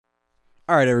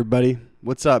All right, everybody.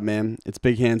 What's up, man? It's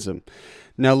Big Handsome.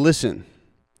 Now, listen.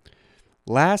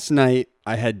 Last night,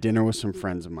 I had dinner with some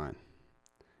friends of mine,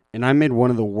 and I made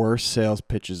one of the worst sales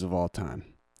pitches of all time.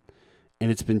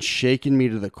 And it's been shaking me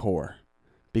to the core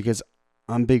because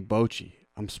I'm Big Bochi.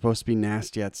 I'm supposed to be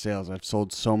nasty at sales. I've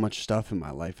sold so much stuff in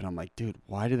my life, and I'm like, dude,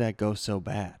 why did that go so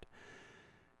bad?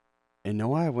 And know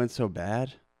why it went so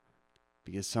bad?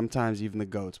 Because sometimes even the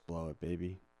goats blow it,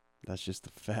 baby. That's just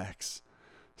the facts.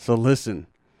 So listen.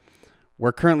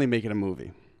 We're currently making a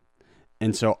movie.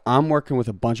 And so I'm working with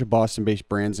a bunch of Boston-based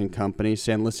brands and companies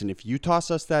saying, listen, if you toss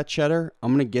us that cheddar,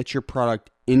 I'm going to get your product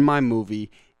in my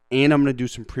movie and I'm going to do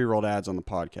some pre-rolled ads on the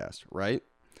podcast, right?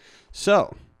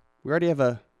 So we already have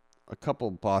a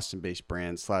couple Boston-based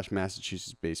brands /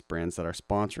 Massachusetts-based brands that are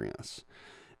sponsoring us.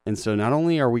 And so not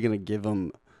only are we going to give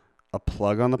them a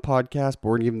plug on the podcast, but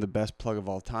we're going to give them the best plug of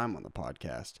all time on the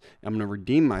podcast. I'm going to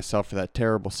redeem myself for that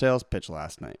terrible sales pitch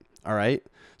last night. All right.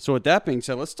 So with that being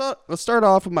said, let's start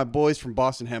off with my boys from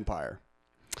Boston Empire.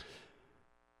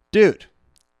 Dude,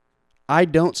 I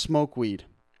don't smoke weed.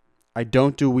 I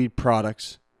don't do weed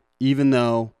products, even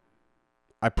though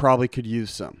I probably could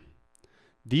use some.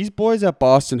 These boys at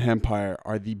Boston Empire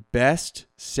are the best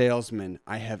salesmen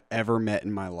I have ever met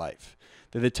in my life.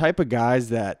 They're the type of guys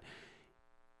that,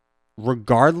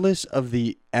 regardless of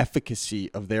the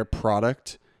efficacy of their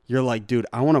product, you're like, dude,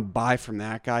 I want to buy from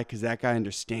that guy because that guy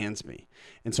understands me.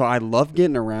 And so I love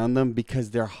getting around them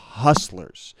because they're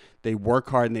hustlers. They work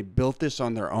hard and they built this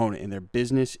on their own and their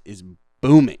business is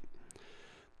booming.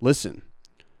 Listen,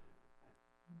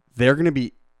 they're going to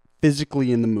be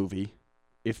physically in the movie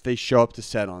if they show up to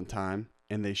set on time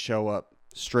and they show up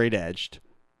straight edged.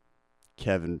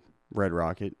 Kevin, Red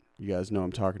Rocket, you guys know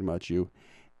I'm talking about you.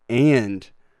 And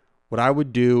what I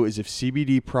would do is if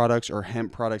CBD products or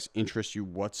hemp products interest you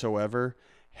whatsoever,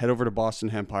 head over to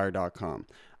bostonhempire.com.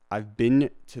 I've been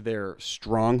to their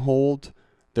stronghold.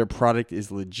 Their product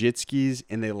is legit skis,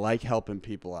 and they like helping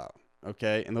people out,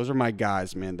 okay? And those are my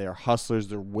guys, man. They are hustlers.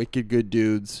 They're wicked good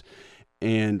dudes,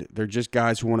 and they're just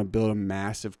guys who want to build a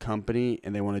massive company,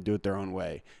 and they want to do it their own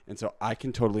way. And so I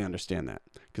can totally understand that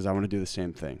because I want to do the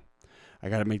same thing. I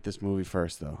got to make this movie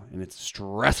first, though, and it's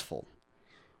stressful.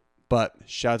 But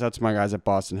shout out to my guys at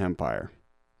Boston Empire.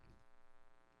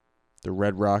 The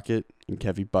Red Rocket and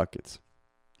Kevy Buckets.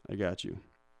 I got you.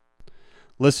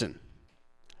 Listen,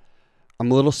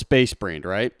 I'm a little space brained,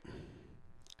 right?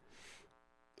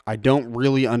 I don't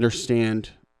really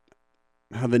understand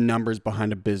how the numbers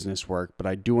behind a business work, but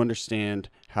I do understand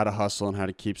how to hustle and how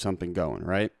to keep something going,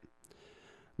 right?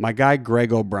 My guy,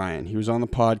 Greg O'Brien, he was on the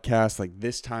podcast like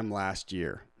this time last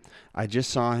year. I just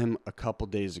saw him a couple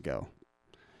days ago.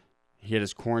 He had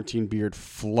his quarantine beard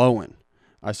flowing.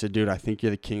 I said, dude, I think you're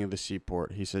the king of the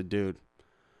seaport. He said, dude,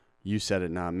 you said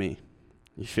it, not me.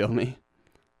 You feel me?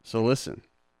 So listen,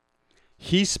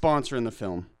 he's sponsoring the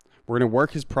film. We're going to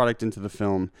work his product into the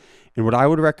film. And what I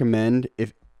would recommend,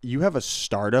 if you have a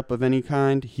startup of any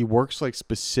kind, he works like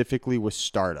specifically with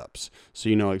startups. So,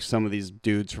 you know, like some of these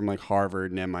dudes from like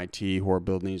Harvard and MIT who are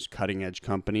building these cutting edge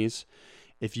companies.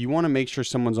 If you want to make sure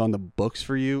someone's on the books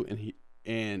for you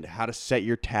and how to set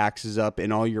your taxes up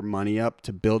and all your money up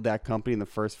to build that company in the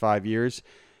first 5 years,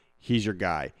 he's your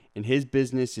guy. And his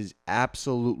business is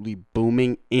absolutely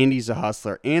booming, and he's a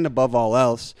hustler. And above all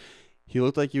else, he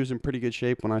looked like he was in pretty good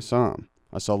shape when I saw him.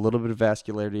 I saw a little bit of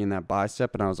vascularity in that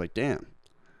bicep, and I was like, damn,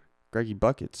 Greggy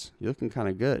Buckets, you're looking kind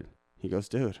of good. He goes,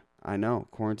 dude, I know.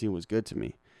 Quarantine was good to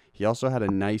me. He also had a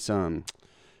nice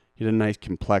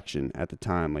complexion at the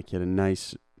time. Like, he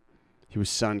was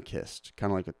sun-kissed,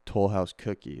 kind of like a Toll House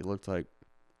cookie. He looked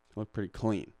pretty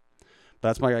clean. But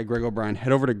that's my guy, Greg O'Brien.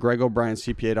 Head over to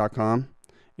GregO'BrienCPA.com,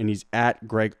 and he's at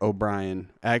Greg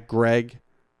O'Brien, at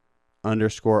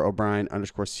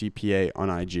Greg_O'Brien_CPA on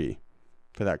IG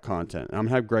for that content. And I'm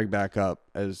going to have Greg back up.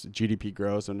 As GDP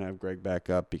grows, I'm going to have Greg back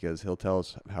up because he'll tell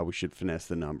us how we should finesse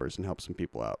the numbers and help some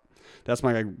people out. That's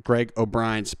my guy, Greg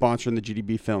O'Brien, sponsoring the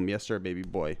GDP film. Yes, sir, baby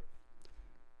boy.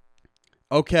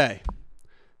 Okay.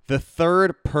 The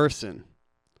third person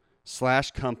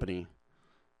 / company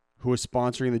who is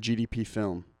sponsoring the GDP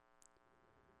film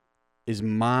is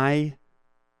my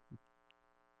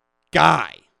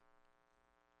guy,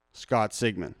 Scott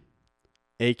Sigmund,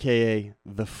 a.k.a.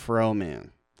 the Fro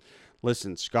Man.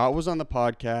 Listen, Scott was on the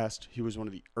podcast. He was one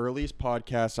of the earliest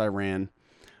podcasts I ran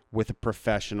with a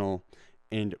professional,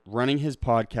 and running his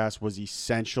podcast was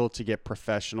essential to get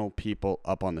professional people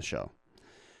up on the show.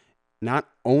 Not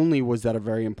only was that a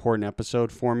very important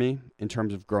episode for me in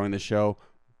terms of growing the show,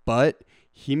 but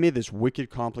he made this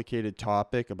wicked complicated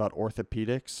topic about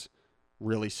orthopedics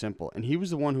really simple. And he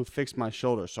was the one who fixed my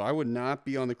shoulder. So I would not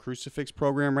be on the crucifix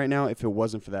program right now if it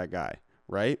wasn't for that guy,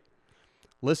 right?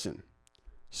 Listen,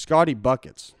 Scotty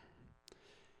Buckets,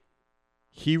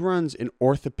 he runs an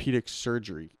orthopedic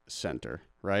surgery center,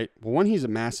 right? Well, one, he's a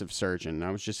massive surgeon.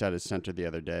 I was just at his center the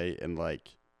other day, and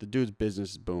like the dude's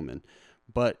business is booming.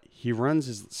 But he runs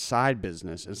his side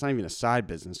business. It's not even a side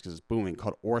business because it's booming,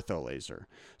 called Ortho Laser.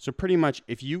 So pretty much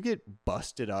if you get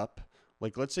busted up,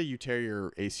 like let's say you tear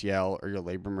your ACL or your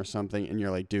labrum or something, and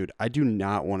you're like, dude, I do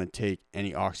not want to take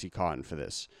any Oxycontin for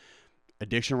this.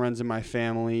 Addiction runs in my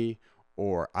family,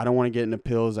 or I don't want to get into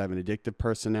pills. I have an addictive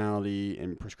personality,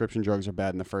 and prescription drugs are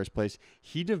bad in the first place.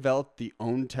 He developed his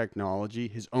own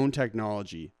technology,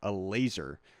 a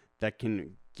laser that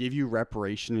can give you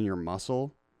reparation in your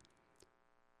muscle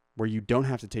where you don't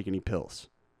have to take any pills.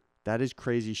 That is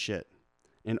crazy shit.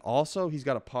 And also, he's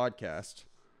got a podcast.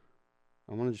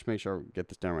 I want to just make sure I get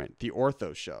this down right. The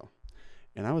Ortho Show.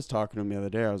 And I was talking to him the other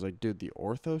day. I was like, dude, the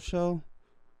Ortho Show?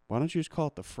 Why don't you just call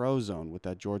it the Frozone with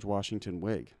that George Washington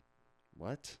wig?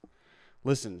 What?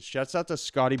 Listen, shouts out to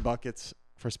Scotty Buckets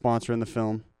for sponsoring the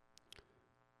film.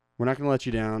 We're not going to let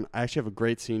you down. I actually have a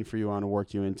great scene for you on to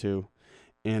work you into.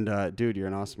 And, dude, you're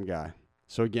an awesome guy.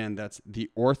 So, again, that's The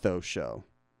Ortho Show.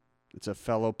 It's a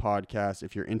fellow podcast.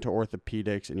 If you're into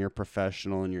orthopedics and you're a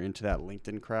professional and you're into that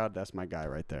LinkedIn crowd, that's my guy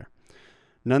right there.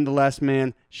 Nonetheless,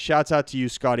 man, shouts out to you,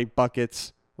 Scotty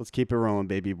Buckets. Let's keep it rolling,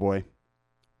 baby boy.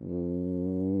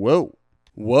 Whoa.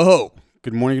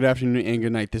 Good morning, good afternoon, and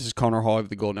good night. This is Connor Hall of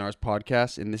the Golden Hours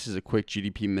Podcast, and this is a quick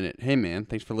GDP Minute. Hey, man,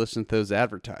 thanks for listening to those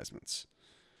advertisements.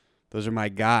 Those are my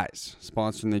guys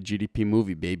sponsoring the GDP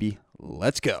movie, baby.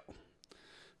 Let's go.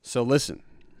 So listen,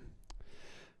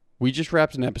 we just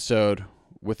wrapped an episode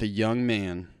with a young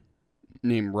man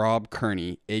named Rob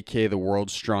Kearney, a.k.a. the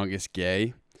world's strongest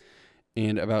gay.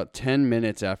 And about 10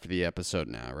 minutes after the episode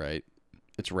now, right,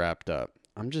 it's wrapped up.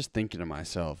 I'm just thinking to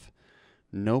myself,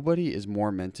 nobody is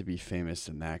more meant to be famous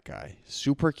than that guy.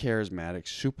 Super charismatic,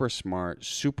 super smart,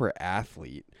 super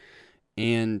athlete.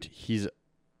 And he's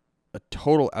a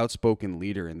total outspoken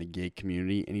leader in the gay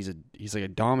community. And he's like a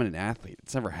dominant athlete.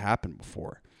 It's never happened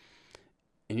before.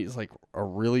 And he's like a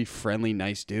really friendly,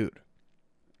 nice dude.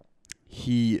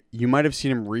 You might have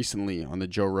seen him recently on the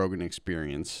Joe Rogan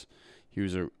Experience. He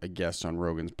was a guest on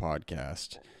Rogan's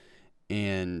podcast.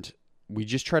 And we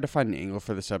just tried to find an angle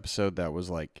for this episode that was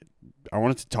like, I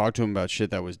wanted to talk to him about shit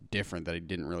that was different that he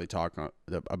didn't really talk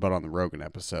about on the Rogan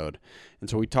episode. And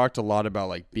so we talked a lot about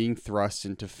like being thrust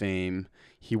into fame.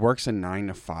 He works a 9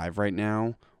 to 5 right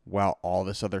now while all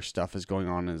this other stuff is going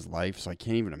on in his life. So I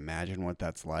can't even imagine what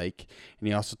that's like. And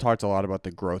he also talked a lot about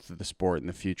the growth of the sport and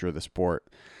the future of the sport.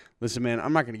 Listen, man,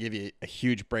 I'm not going to give you a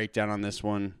huge breakdown on this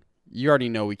one. You already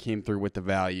know we came through with the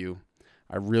value.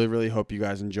 I really, really hope you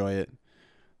guys enjoy it.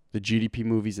 The GDP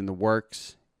movie's in the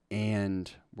works, and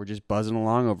we're just buzzing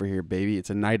along over here, baby. It's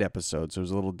a night episode, so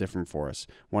it's a little different for us.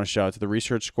 I want to shout out to the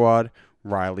research squad.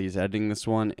 Riley is editing this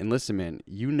one. And listen, man,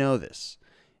 you know this.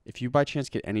 If you by chance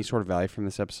get any sort of value from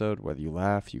this episode, whether you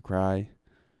laugh, you cry,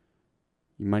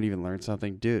 you might even learn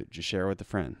something, dude, just share it with a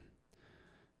friend.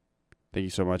 Thank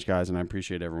you so much, guys, and I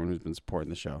appreciate everyone who's been supporting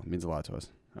the show. It means a lot to us.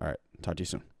 All right, talk to you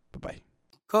soon. Bye-bye.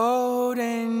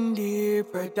 Golden Deer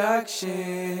Productions.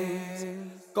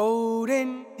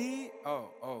 Golden Deer.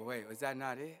 Oh, wait, was that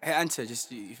not it? Hey, enter.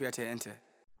 You forgot to enter.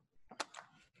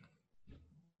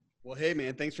 Well, hey,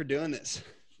 man, thanks for doing this.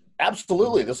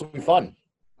 Absolutely. This will be fun.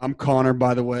 I'm Connor,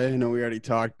 by the way. I know we already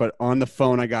talked, but on the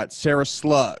phone, I got Sarah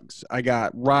Slugs. I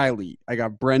got Riley. I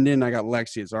got Brendan. I got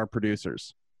Lexi. It's our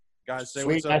producers. Guys, say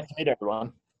Sweet. what's up. Nice to meet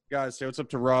everyone. Guys, say what's up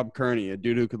to Rob Kearney, a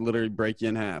dude who could literally break you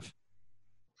in half.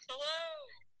 Hello.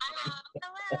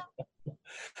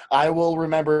 I will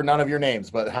remember none of your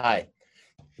names, but hi.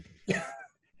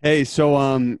 Hey,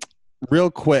 so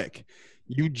real quick,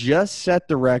 you just set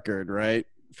the record, right,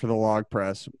 for the log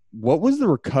press. What was the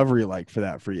recovery like for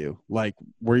that for you? Like,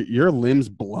 were your limbs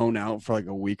blown out for like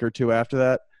a week or two after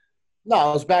that? No,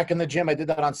 I was back in the gym. I did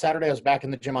that on Saturday. I was back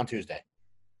in the gym on Tuesday.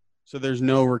 So there's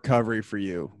no recovery for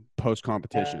you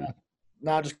post-competition?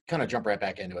 No, I just kind of jump right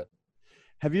back into it.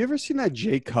 Have you ever seen that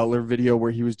Jay Cutler video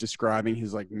where he was describing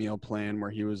his like meal plan,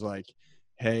 where he was like,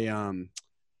 hey,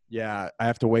 yeah, I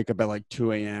have to wake up at like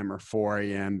 2 a.m. or 4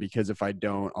 a.m. because if I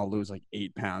don't, I'll lose like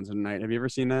 8 pounds in a night. Have you ever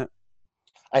seen that?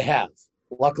 I have.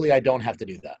 Luckily, I don't have to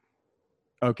do that.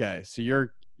 Okay, so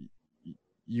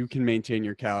you can maintain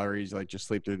your calories, like just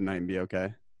sleep through the night and be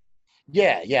okay?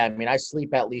 Yeah. I mean, I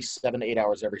sleep at least 7 to 8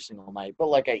 hours every single night, but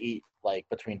like I eat like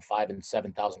between 5,000 and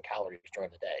 7,000 calories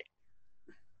during the day.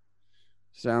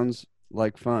 Sounds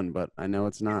like fun, but I know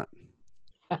it's not.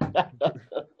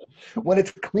 When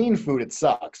it's clean food, it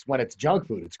sucks. When it's junk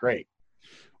food, it's great.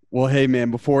 Well, hey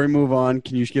man, before we move on,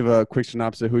 can you just give a quick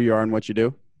synopsis of who you are and what you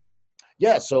do?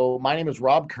 Yeah, so my name is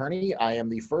Rob Kearney. I am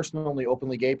the first and only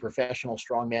openly gay professional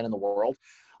strongman in the world.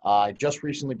 I just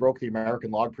recently broke the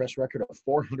American log press record of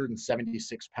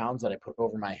 476 pounds that I put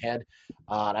over my head.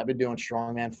 And I've been doing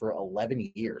strongman for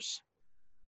 11 years.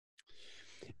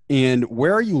 And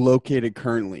where are you located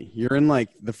currently? You're in like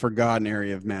the forgotten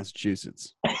area of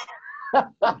Massachusetts.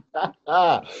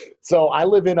 So I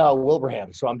live in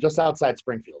Wilbraham, so I'm just outside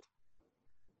Springfield.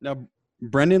 Now,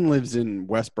 Brendan lives in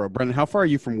Westboro. Brendan, how far are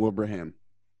you from Wilbraham?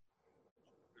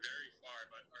 Very far,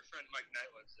 but our friend Mike Knight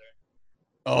lives there.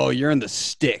 Oh, you're in the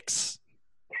sticks.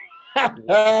 Out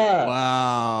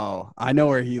Wow. I know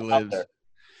where he lives. there.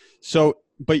 So,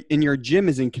 but in your gym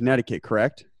is in Connecticut,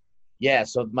 correct? Yeah,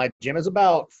 so my gym is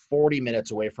about 40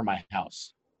 minutes away from my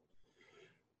house.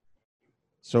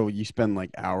 So you spend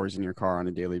like hours in your car on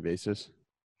a daily basis?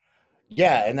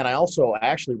 Yeah, and then I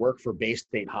actually work for Bay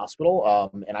State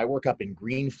Hospital, and I work up in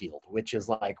Greenfield, which is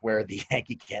like where the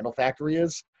Yankee Candle Factory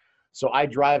is. So I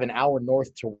drive an hour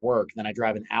north to work, then I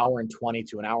drive an hour and 20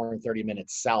 to an hour and 30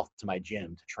 minutes south to my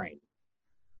gym to train.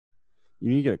 You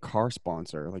need to get a car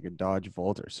sponsor, like a Dodge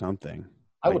Volt or something.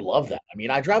 I would love that. I mean,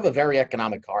 I drive a very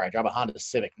economic car. I drive a Honda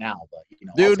Civic now, but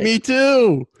I'll Dude, take me it.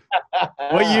 too.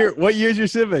 What year's your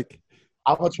Civic?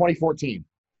 I'm a 2014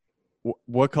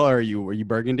 What color are you? Are you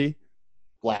burgundy?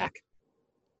 black.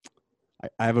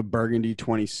 I have a burgundy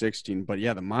 2016, but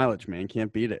yeah, the mileage, man,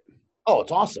 can't beat it. Oh,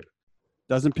 it's awesome.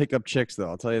 Doesn't pick up chicks though,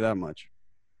 I'll tell you that much.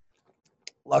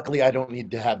 Luckily, I don't need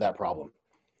to have that problem.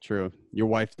 True. You're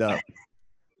wifed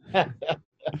up.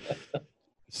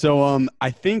 So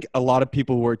I think a lot of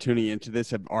people who are tuning into this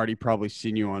have already probably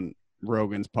seen you on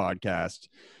Rogan's podcast.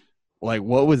 Like,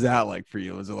 what was that like for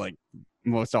you? Was it like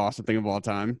most awesome thing of all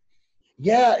time?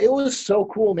 Yeah, it was so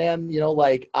cool, man.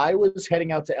 Like I was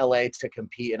heading out to LA to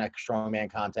compete in a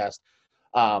strongman contest.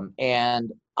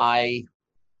 And I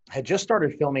had just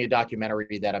started filming a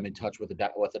documentary that I'm in touch with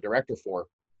a director for.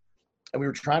 And we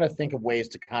were trying to think of ways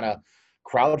to kind of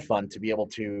crowdfund to be able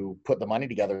to put the money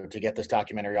together to get this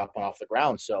documentary up and off the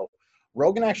ground. So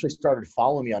Rogan actually started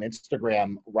following me on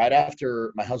Instagram right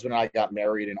after my husband and I got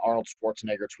married, and Arnold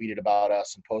Schwarzenegger tweeted about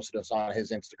us and posted us on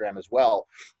his Instagram as well.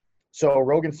 So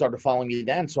Rogan started following me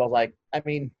then. So I was like, I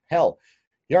mean, hell,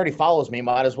 he already follows me.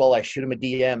 Might as well like shoot him a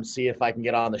DM, see if I can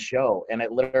get on the show. And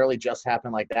it literally just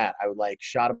happened like that. I would like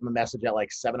shot him a message at like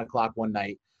 7:00 one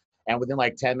night. And within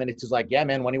like 10 minutes, he's like, yeah,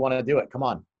 man, when do you want to do it? Come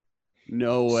on.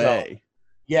 No So, way.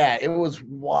 yeah, it was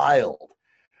wild.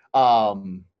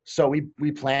 So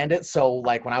we planned it. So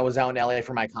like when I was out in LA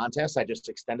for my contest, I just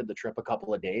extended the trip a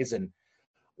couple of days and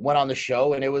went on the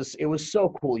show. And it was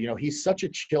so cool. He's such a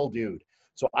chill dude.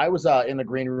 So I was in the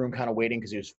green room kind of waiting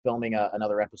because he was filming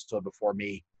another episode before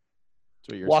me.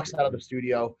 So you're Walks out of the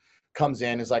studio, comes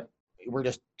in, is like, we're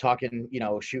just talking,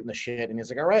 shooting the shit. And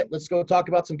he's like, all right, let's go talk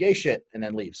about some gay shit. And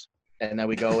then leaves. And then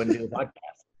we go and do the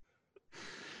podcast.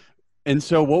 And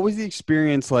so what was the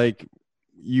experience like?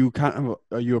 You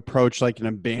you approached like an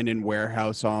abandoned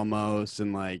warehouse almost,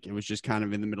 and like it was just kind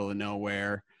of in the middle of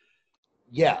nowhere.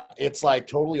 Yeah, it's like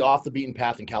totally off the beaten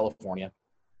path in California.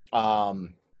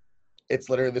 It's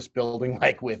literally this building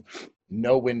like with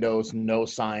no windows, no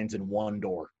signs, and one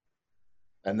door.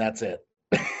 And that's it.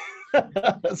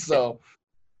 So.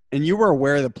 And you were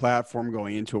aware of the platform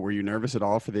going into it. Were you nervous at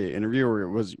all for the interview, or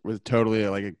was totally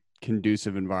like a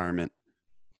conducive environment?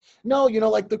 No,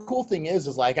 like the cool thing is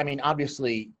like, I mean,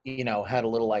 obviously, had a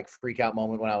little like freak out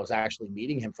moment when I was actually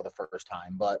meeting him for the first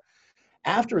time. But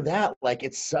after that, like,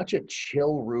 it's such a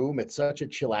chill room. It's such a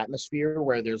chill atmosphere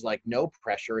where there's like no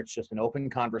pressure. It's just an open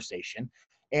conversation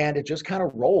and it just kind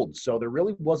of rolled. So there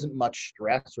really wasn't much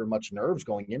stress or much nerves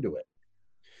going into it.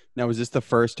 Now, was this the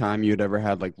first time you'd ever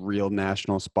had like real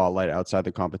national spotlight outside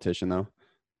the competition though?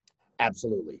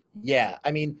 Absolutely. Yeah.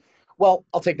 I mean, well,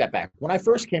 I'll take that back. When I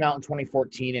first came out in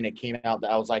 2014 and it came out that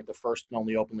I was like the first and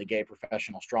only openly gay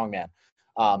professional strongman,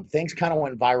 things kind of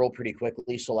went viral pretty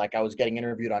quickly. So like I was getting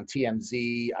interviewed on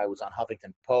TMZ. I was on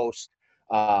Huffington Post.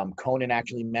 Conan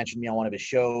actually mentioned me on one of his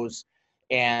shows.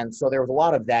 And so there was a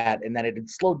lot of that. And then it had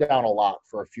slowed down a lot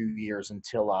for a few years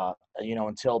until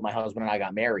my husband and I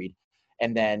got married.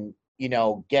 And then,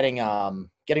 getting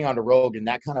onto Rogan,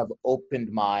 that kind of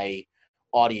opened my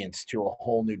audience to a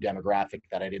whole new demographic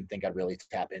that I didn't think I'd really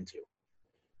tap into.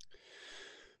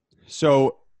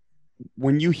 So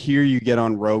when you hear you get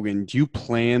on Rogan, do you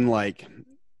plan like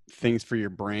things for your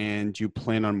brand? Do you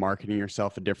plan on marketing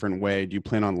yourself a different way? Do you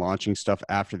plan on launching stuff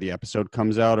after the episode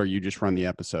comes out, or you just run the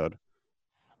episode?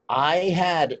 I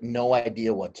had no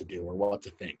idea what to do or what to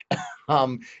think.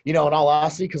 In all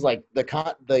honesty, because like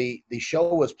the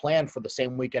show was planned for the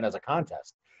same weekend as a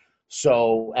contest.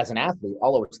 So as an athlete,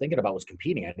 all I was thinking about was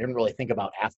competing. I didn't really think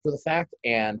about after the fact.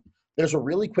 And there's a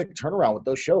really quick turnaround with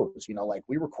those shows. Like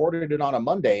we recorded it on a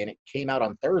Monday and it came out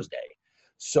on Thursday.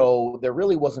 So there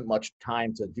really wasn't much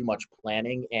time to do much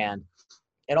planning. And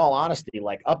in all honesty,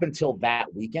 like up until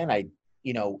that weekend,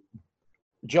 you know,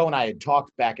 Joe and I had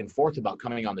talked back and forth about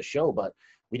coming on the show, but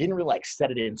we didn't really like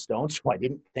set it in stone. So I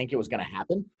didn't think it was going to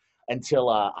happen until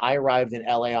I arrived in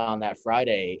LA on that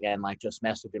Friday and like just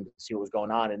messaged him to see what was going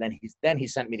on. And then he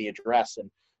sent me the address and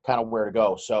kind of where to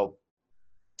go. So,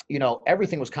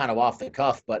 everything was kind of off the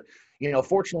cuff, but,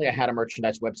 fortunately I had a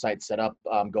merchandise website set up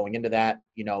going into that.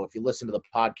 If you listen to the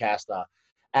podcast,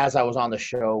 as I was on the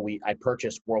show, I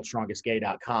purchased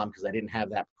worldstrongestgay.com because I didn't have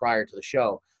that prior to the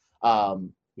show.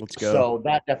 Let's go. So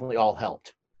that definitely all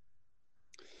helped.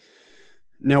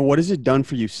 Now, what has it done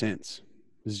for you since?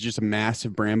 Is it just a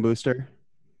massive brand booster?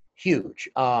 Huge.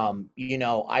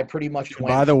 I pretty much went.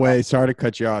 By the way, sorry to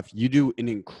cut you off. You do an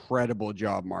incredible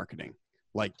job marketing.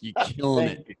 Like, you killing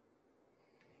it.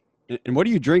 And what are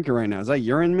you drinking right now? Is that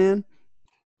urine, man?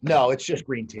 No, it's just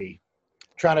green tea.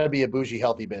 Trying to be a bougie,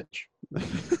 healthy bitch.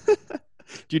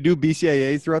 Do you do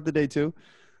BCAAs throughout the day too?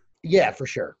 Yeah, for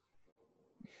sure.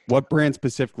 What brand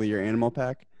specifically? Your Animal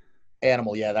Pack?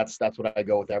 Animal, yeah, that's what I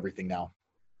go with everything now.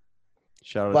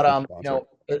 Shout out.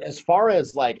 But as far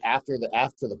as like after the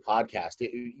podcast,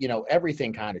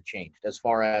 everything kind of changed. As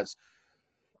far as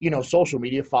social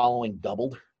media following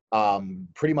doubled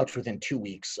pretty much within 2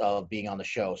 weeks of being on the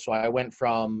show. So I went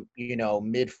from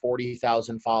mid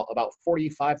 40,000 about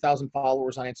 45,000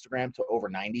 followers on Instagram to over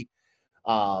 90.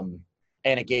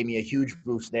 And it gave me a huge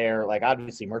boost there. Like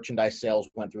obviously merchandise sales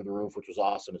went through the roof, which was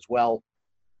awesome as well.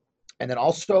 And then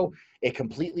also it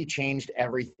completely changed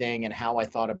everything and how I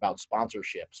thought about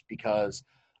sponsorships because,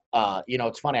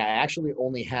 it's funny. I actually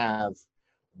only have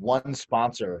one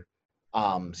sponsor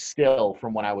still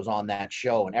from when I was on that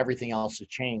show, and everything else has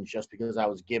changed just because I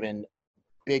was given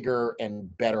bigger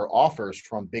and better offers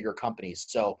from bigger companies.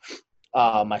 So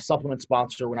my supplement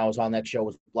sponsor when I was on that show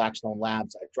was Blackstone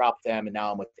Labs. I dropped them and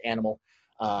now I'm with Animal.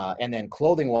 And then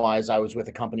clothing wise, I was with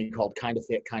a company called Kinda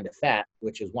Fit, Kinda Fat,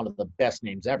 which is one of the best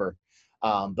names ever.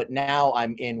 But now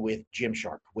I'm in with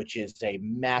Gymshark, which is a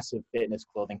massive fitness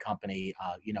clothing company,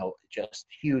 just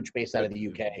huge based out of the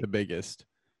UK. The biggest.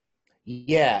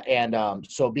 Yeah. And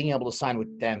so being able to sign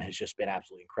with them has just been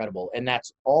absolutely incredible. And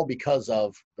that's all because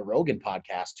of the Rogan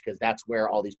podcast, because that's where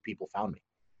all these people found me.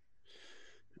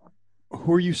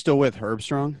 Who are you still with?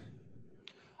 Herbstrong?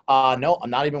 No, I'm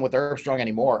not even with Herbstrong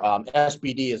anymore.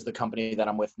 SBD is the company that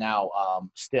I'm with now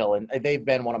still. And they've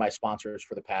been one of my sponsors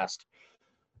for the past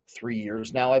 3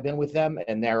 years now. I've been with them,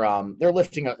 and they're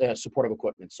lifting supportive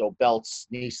equipment. So belts,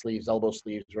 knee sleeves, elbow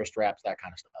sleeves, wrist wraps, that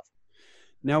kind of stuff.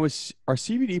 Now, are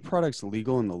CBD products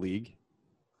legal in the league?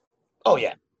 Oh,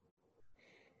 yeah.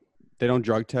 They don't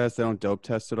drug test? They don't dope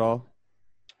test at all?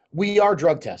 We are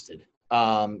drug tested.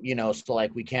 So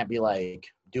like we can't be like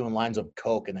doing lines of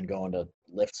coke and then going to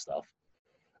lift stuff.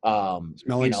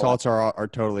 Smelling salts are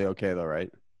totally okay though,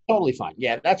 right? Totally fine.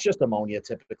 Yeah, that's just ammonia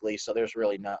typically. So there's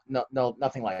really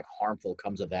nothing like harmful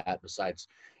comes of that besides,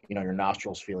 your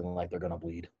nostrils feeling like they're going to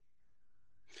bleed.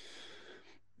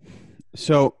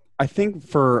 So I think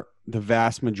for the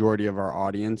vast majority of our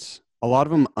audience, a lot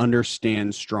of them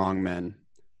understand strongmen.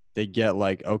 They get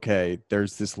like, okay,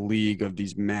 there's this league of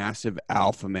these massive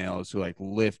alpha males who like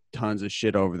lift tons of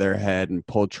shit over their head and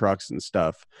pull trucks and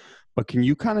stuff. But can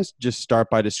you kind of just start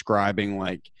by describing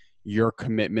like your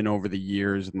commitment over the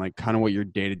years and like kind of what your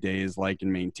day-to-day is like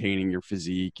in maintaining your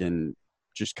physique and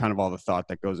just kind of all the thought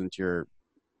that goes into your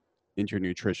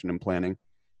nutrition and planning?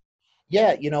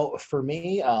 Yeah, for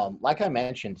me, like I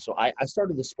mentioned, so I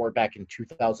started the sport back in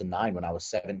 2009 when I was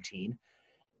 17.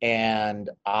 And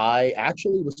I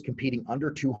actually was competing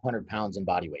under 200 pounds in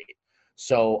body weight.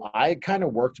 So I kind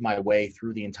of worked my way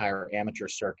through the entire amateur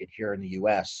circuit here in the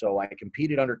US. So I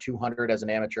competed under 200 as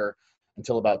an amateur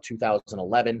until about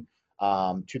 2011.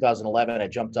 2011, I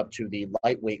jumped up to the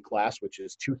lightweight class, which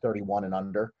is 231 and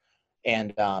under,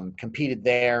 and competed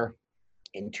there.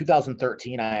 In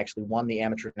 2013, I actually won the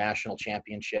amateur national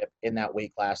championship in that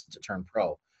weight class to turn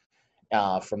pro.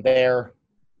 From there,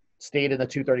 stayed in the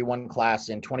 231 class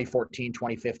in 2014,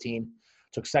 2015,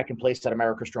 took second place at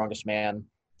America's Strongest Man,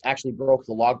 actually broke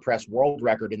the log press world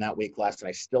record in that weight class, and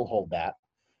I still hold that.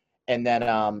 And then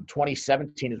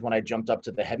 2017 is when I jumped up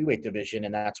to the heavyweight division,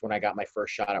 and that's when I got my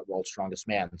first shot at World's Strongest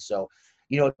Man. So,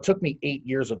 it took me 8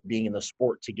 years of being in the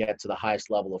sport to get to the highest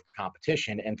level of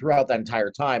competition. And throughout that entire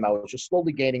time, I was just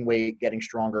slowly gaining weight, getting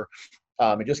stronger,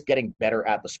 and just getting better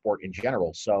at the sport in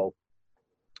general. So,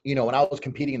 when I was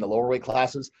competing in the lower weight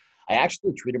classes, I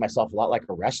actually treated myself a lot like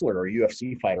a wrestler or a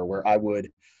UFC fighter, where I would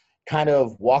kind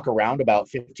of walk around about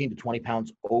 15 to 20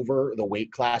 pounds over the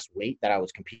weight class weight that I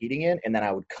was competing in. And then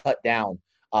I would cut down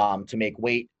to make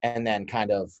weight. And then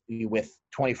kind of with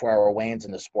 24-hour weigh-ins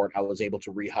in the sport, I was able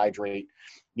to rehydrate,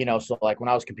 so like when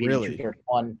I was competing Really?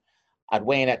 231, I'd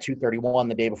weigh in at 231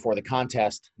 the day before the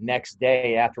contest. Next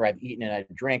day, after I've eaten and I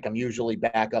drink, I'm usually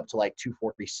back up to like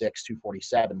 246,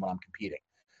 247 when I'm competing.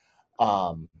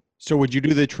 So would you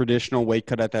do the traditional weight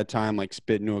cut at that time, like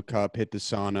spit into a cup, hit the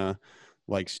sauna,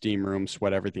 like steam room,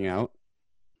 sweat everything out?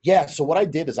 Yeah. So what I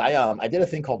did is I did a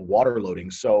thing called water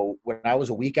loading. So when I was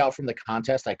a week out from the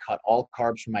contest, I cut all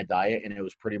carbs from my diet, and it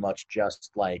was pretty much just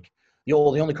like the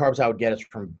only carbs I would get is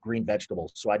from green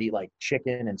vegetables. So I'd eat like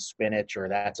chicken and spinach, or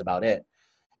that's about it.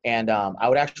 And I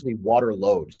would actually water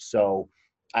load. So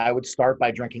I would start by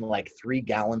drinking like 3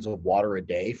 gallons of water a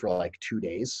day for like 2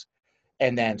 days,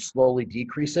 and then slowly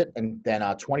decrease it. And then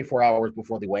 24 hours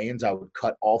before the weigh-ins, I would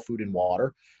cut all food and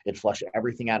water. It'd flush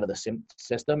everything out of the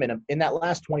system. And in that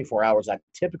last 24 hours, I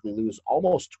typically lose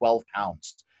almost 12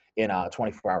 pounds in a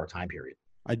 24-hour time period.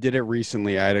 I did it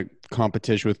recently. I had a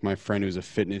competition with my friend who's a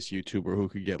fitness YouTuber who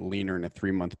could get leaner in a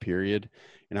 3-month period.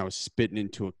 And I was spitting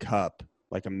into a cup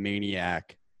like a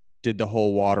maniac, did the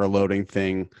whole water loading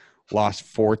thing, lost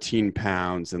 14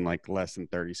 pounds in like less than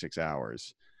 36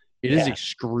 hours. It is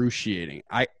excruciating.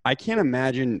 I can't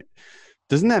imagine.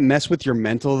 Doesn't that mess with your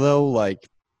mental though? Like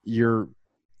you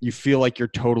feel like you're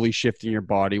totally shifting your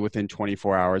body within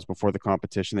 24 hours before the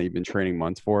competition that you've been training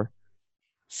months for.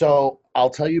 So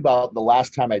I'll tell you about the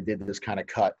last time I did this kind of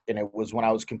cut. And it was when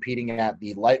I was competing at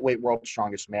the lightweight world's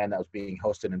strongest man that was being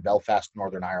hosted in Belfast,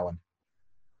 Northern Ireland.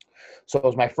 So it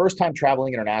was my first time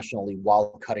traveling internationally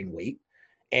while cutting weight.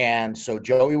 And so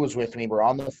Joey was with me. We're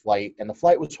on the flight, and the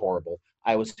flight was horrible.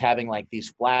 I was having like these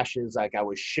flashes, like I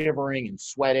was shivering and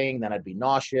sweating. Then I'd be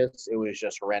nauseous. It was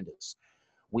just horrendous.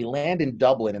 We land in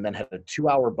Dublin and then had a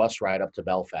 2-hour bus ride up to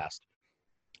Belfast.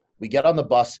 We get on the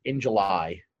bus in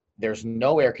July. There's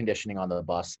no air conditioning on the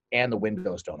bus, and the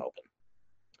windows don't open.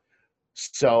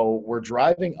 So we're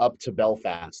driving up to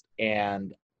Belfast,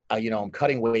 and I'm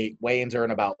cutting weight. Weigh-ins are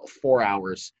in about 4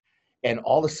 hours. And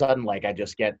all of a sudden, like, I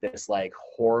just get this like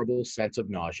horrible sense of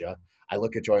nausea. I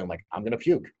look at Joy, I'm like, I'm going to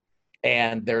puke.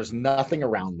 And there's nothing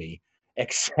around me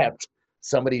except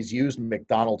somebody's used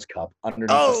McDonald's cup underneath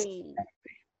the seat.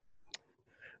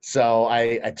 So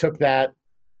I took that,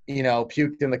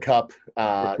 puked in the cup.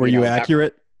 Were you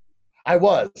accurate? I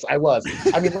was. I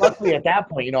mean, luckily at that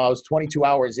point, I was 22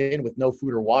 hours in with no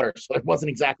food or water. So it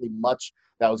wasn't exactly much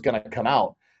that was going to come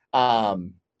out.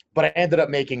 But I ended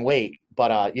up making weight.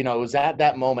 But, it was at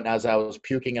that moment as I was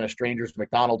puking in a stranger's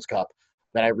McDonald's cup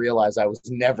that I realized I was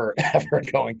never, ever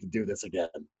going to do this again.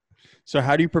 So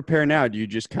how do you prepare now? Do you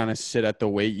just kind of sit at the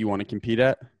weight you want to compete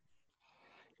at?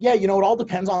 Yeah, it all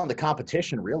depends on the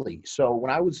competition, really. So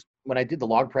when I did the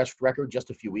log press record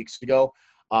just a few weeks ago,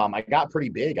 I got pretty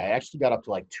big. I actually got up to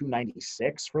like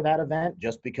 296 for that event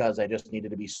just because I just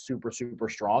needed to be super, super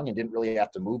strong and didn't really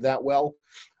have to move that well.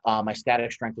 My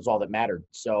static strength was all that mattered.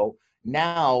 So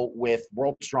now with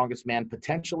World's Strongest Man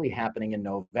potentially happening in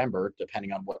November,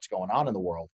 depending on what's going on in the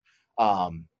world,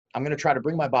 I'm going to try to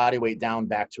bring my body weight down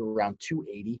back to around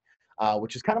 280,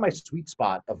 which is kind of my sweet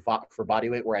spot for body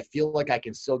weight, where I feel like I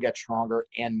can still get stronger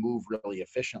and move really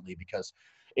efficiently. Because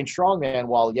in strongman,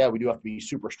 while, we do have to be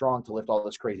super strong to lift all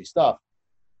this crazy stuff,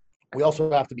 we also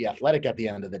have to be athletic at the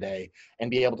end of the day and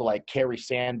be able to like carry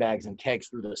sandbags and kegs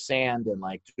through the sand and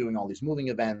like doing all these moving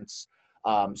events.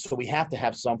 So we have to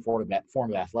have some form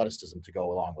of athleticism to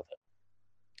go along with it.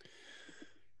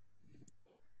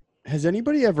 Has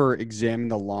anybody ever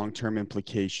examined the long-term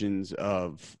implications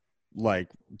of like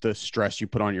the stress you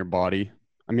put on your body?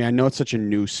 I mean, I know it's such a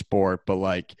new sport, but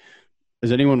like,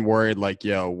 is anyone worried like,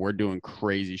 we're doing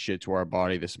crazy shit to our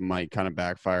body, this might kind of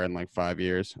backfire in like 5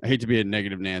 years? I hate to be a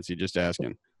negative Nancy, just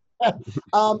asking. I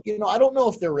don't know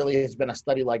if there really has been a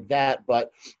study like that,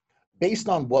 but based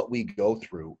on what we go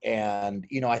through, and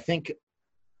I think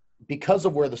because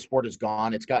of where the sport has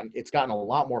gone, it's gotten a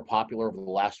lot more popular over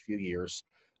the last few years,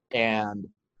 and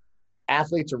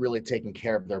athletes are really taking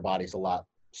care of their bodies a lot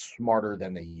smarter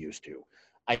than they used to.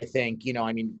 I think,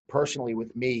 personally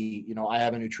with me, I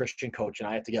have a nutrition coach and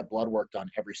I have to get blood work done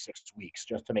every 6 weeks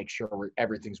just to make sure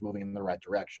everything's moving in the right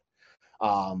direction.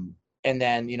 And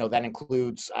then, that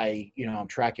includes I'm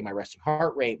tracking my resting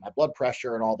heart rate, my blood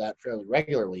pressure and all that fairly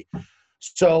regularly.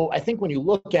 So I think when you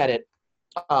look at it,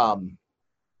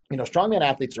 strongman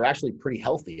athletes are actually pretty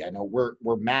healthy. I know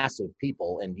we're massive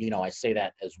people, and I say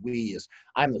that as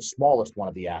I'm the smallest one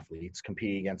of the athletes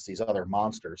competing against these other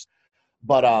monsters.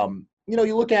 But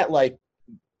you look at like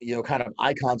kind of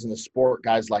icons in the sport,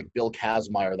 guys like Bill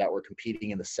Kazmaier that were competing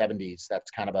in the 70s.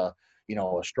 That's kind of a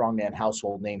strongman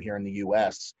household name here in the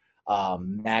U.S.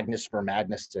 Magnus for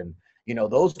Magnuson.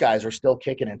 Those guys are still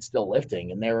kicking and still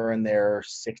lifting, and they're in their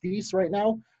 60s right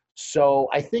now. So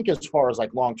I think as far as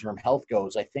like long-term health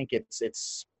goes, I think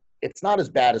it's not as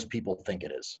bad as people think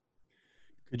it is.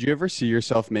 Could you ever see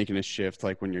yourself making a shift,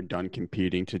 like when you're done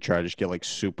competing, to try to just get like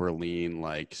super lean,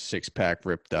 like six-pack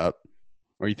ripped up?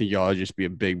 Or you think y'all just be a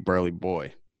big burly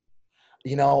boy?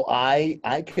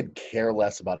 I could care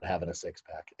less about having a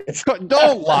six-pack.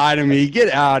 Don't lie to me.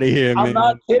 Get out of here, I'm man.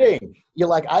 not kidding.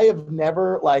 I have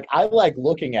never I like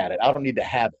looking at it. I don't need to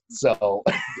have it. So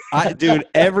Dude,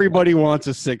 everybody wants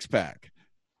a six-pack.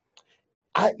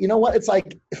 you know what? It's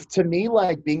like, to me,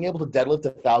 like being able to deadlift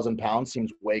 1,000 pounds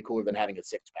seems way cooler than having a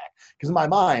six-pack. Because in my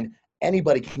mind,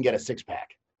 anybody can get a six-pack.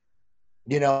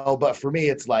 But for me,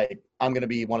 it's like I'm going to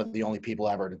be one of the only people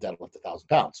ever to deadlift 1,000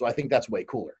 pounds. So I think that's way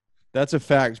cooler. That's a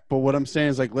fact. But what I'm saying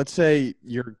is, like, let's say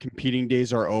your competing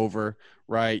days are over,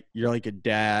 right? You're like a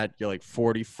dad. You're like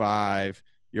 45.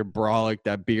 You're brolic.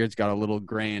 That beard's got a little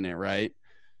gray in it, right?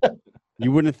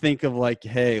 You wouldn't think of like,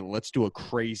 hey, let's do a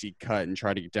crazy cut and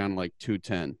try to get down to like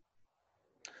 210.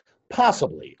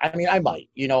 Possibly. I mean, I might.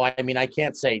 I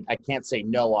can't say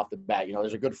no off the bat.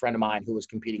 There's a good friend of mine who was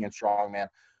competing in strongman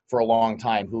for a long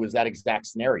time who was that exact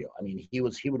scenario. I mean, he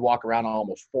would walk around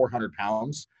almost 400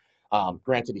 pounds.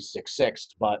 Granted, he's 6'6",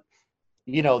 but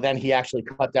then he actually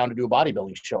cut down to do a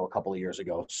bodybuilding show a couple of years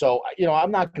ago. So,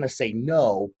 I'm not going to say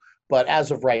no, but as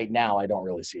of right now, I don't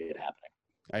really see it happening.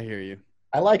 I hear you.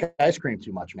 I like ice cream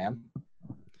too much, man.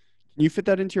 Can you fit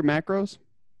that into your macros?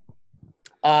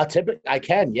 Typically, I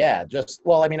can, yeah.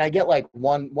 I get like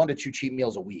one to two cheat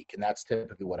meals a week, and that's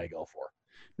typically what I go for.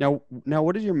 Now,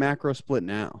 what is your macro split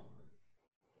now?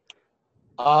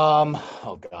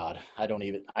 Oh God,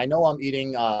 I know I'm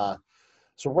eating,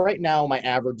 so right now my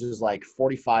average is like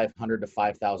 4,500 to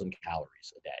 5,000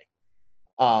 calories a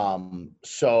day.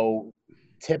 So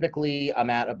typically I'm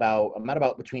at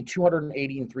about between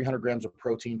 280 and 300 grams of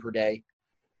protein per day.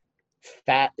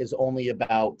 Fat is only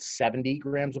about 70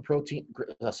 grams of protein,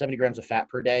 70 grams of fat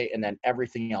per day. And then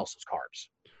everything else is carbs.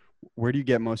 Where do you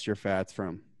get most of your fats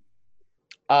from?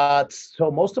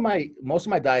 So most of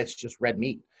my diet's just red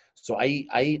meat. So I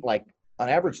eat like on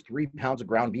average 3 pounds of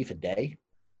ground beef a day.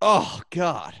 Oh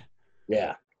God.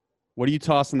 Yeah. What are you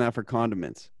tossing that for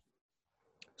condiments?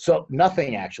 So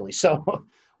nothing actually. So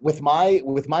with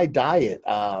my diet,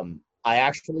 I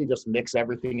actually just mix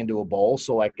everything into a bowl.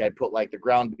 So like I put like the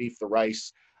ground beef, the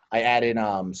rice, I add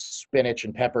in spinach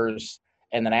and peppers,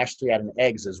 and then I actually add in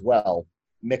eggs as well.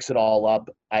 Mix it all up.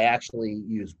 I actually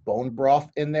use bone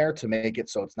broth in there to make it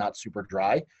so it's not super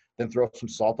dry. Then throw some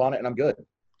salt on it, and I'm good.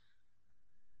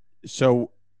 So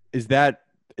is that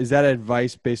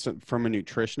advice from a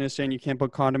nutritionist saying you can't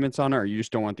put condiments on it, or you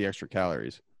just don't want the extra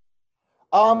calories?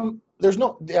 I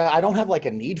don't have like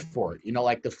a need for it.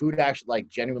 Like the food actually like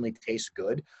genuinely tastes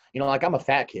good. Like I'm a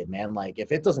fat kid, man. Like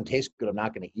if it doesn't taste good, I'm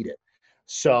not going to eat it.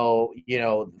 So,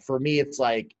 for me, it's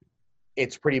like,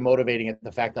 it's pretty motivating at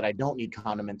the fact that I don't need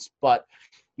condiments. But,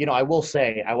 I will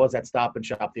say I was at Stop and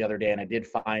Shop the other day and I did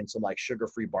find some like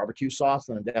sugar-free barbecue sauce,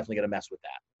 and I'm definitely going to mess with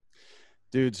that.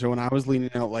 Dude, so when I was leaning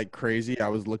out like crazy, I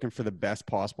was looking for the best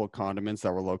possible condiments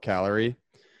that were low calorie.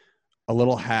 A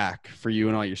little hack for you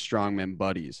and all your strongman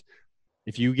buddies.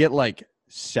 If you get like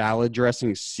salad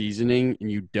dressing seasoning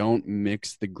and you don't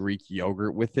mix the Greek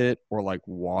yogurt with it or like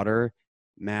water,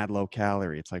 mad low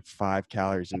calorie. It's like 5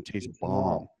 calories and tastes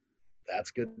bomb.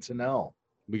 That's good to know.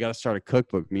 We got to start a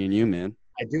cookbook, me and you, man.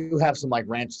 I do have some like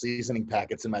ranch seasoning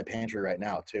packets in my pantry right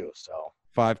now too. So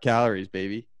 5 calories,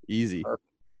 baby. Easy. Perfect.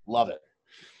 Love it.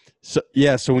 So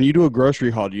yeah, so when you do a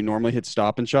grocery haul, do you normally hit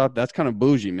Stop and Shop? That's kind of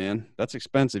bougie, man. That's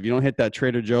expensive. You don't hit that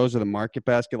Trader Joe's or the Market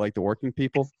Basket like the working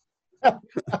people?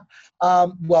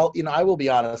 Well, I will be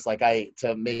honest, like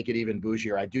to make it even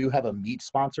bougier, I do have a meat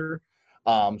sponsor.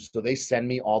 So they send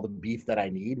me all the beef that I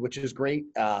need, which is great.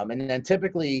 And then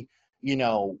typically,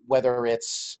 whether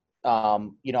it's,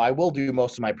 I will do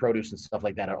most of my produce and stuff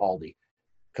like that at Aldi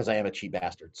because I am a cheap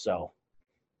bastard. So,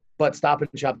 but Stop and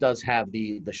Shop does have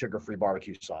the sugar-free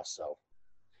barbecue sauce. So,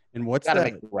 and what's gotta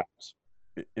that? make the wraps.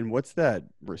 And what's that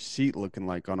receipt looking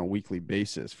like on a weekly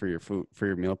basis for your food, for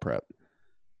your meal prep?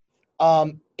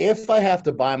 If I have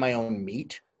to buy my own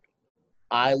meat,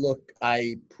 I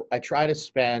try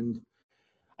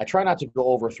not to go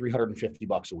over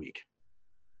 $350 a week.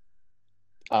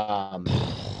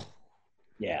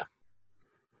 Yeah.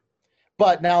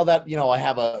 But now that, I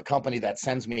have a company that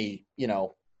sends me,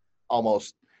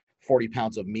 almost 40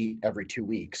 pounds of meat every 2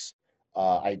 weeks,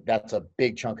 that's a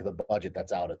big chunk of the budget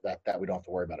that's out of that we don't have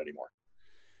to worry about anymore.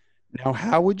 Now,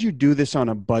 how would you do this on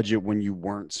a budget when you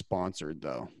weren't sponsored,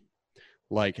 though?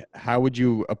 Like, how would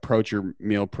you approach your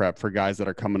meal prep for guys that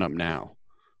are coming up now?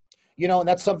 And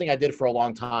that's something I did for a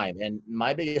long time. And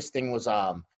my biggest thing was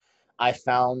I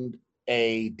found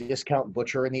a discount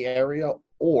butcher in the area,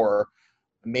 or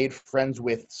made friends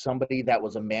with somebody that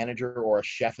was a manager or a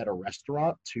chef at a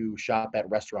restaurant to shop at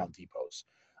restaurant depots.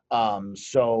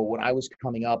 So when I was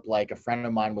coming up, like, a friend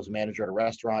of mine was a manager at a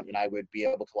restaurant, and I would be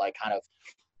able to, like, kind of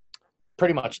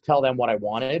pretty much tell them what I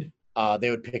wanted. They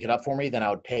would pick it up for me. Then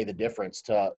I would pay the difference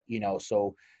to,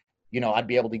 so, I'd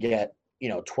be able to get,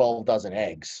 12 dozen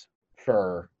eggs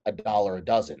for $1 a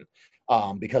dozen,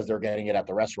 because they're getting it at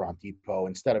the restaurant depot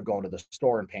instead of going to the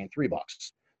store and paying $3.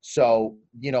 So,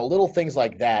 little things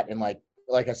like that. And like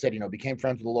I said, became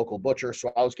friends with a local butcher.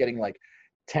 So I was getting like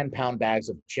 10-pound bags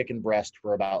of chicken breast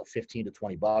for about 15 to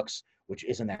 $20, which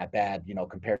isn't that bad,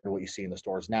 compared to what you see in the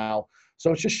stores now.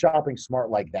 So it's just shopping smart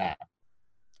like that.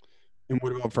 And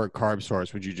what about for a carb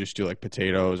source? Would you just do like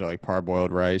potatoes or like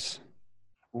parboiled rice?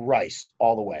 Rice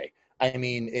all the way. I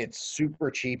mean, it's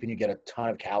super cheap and you get a ton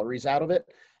of calories out of it.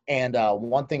 And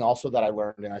one thing also that I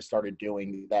learned and I started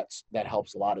doing that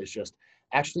helps a lot is just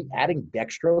actually adding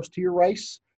dextrose to your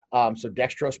rice. So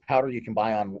dextrose powder you can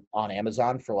buy on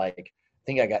Amazon for, like, I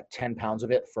think I got 10 pounds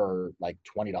of it for like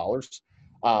 $20.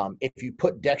 If you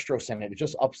put dextrose in it, it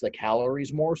just ups the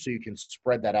calories more, so you can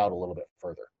spread that out a little bit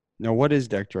further. Now, what is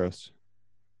dextrose?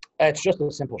 It's just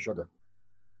a simple sugar.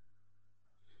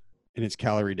 And it's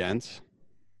calorie dense?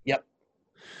 Yep.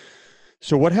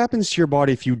 So what happens to your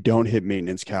body if you don't hit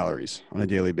maintenance calories on a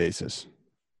daily basis?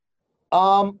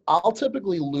 I'll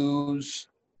typically lose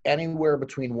anywhere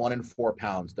between 1 and 4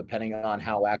 pounds, depending on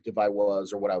how active I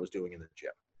was or what I was doing in the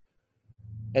gym.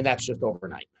 And that's just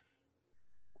overnight.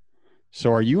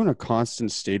 So are you in a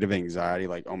constant state of anxiety?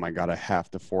 Like, oh my God, I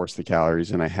have to force the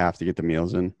calories and I have to get the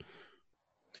meals in?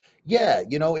 Yeah,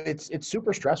 it's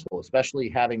super stressful, especially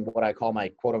having what I call my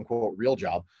quote unquote real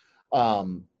job.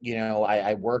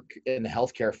 I work in the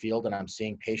healthcare field and I'm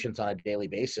seeing patients on a daily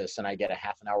basis, and I get a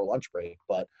half an hour lunch break.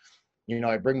 But,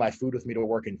 I bring my food with me to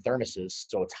work in thermoses,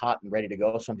 so it's hot and ready to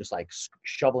go. So I'm just like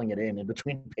shoveling it in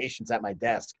between patients at my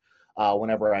desk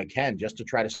whenever I can, just to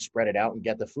try to spread it out and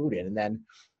get the food in. And then,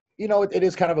 it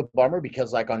is kind of a bummer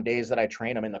because, like, on days that I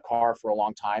train, I'm in the car for a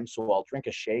long time. So I'll drink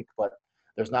a shake, but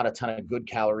there's not a ton of good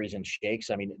calories in shakes.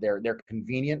 I mean, they're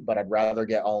convenient, but I'd rather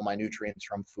get all my nutrients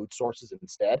from food sources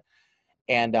instead.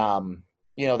 And,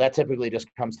 that typically just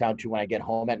comes down to when I get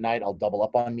home at night, I'll double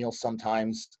up on meals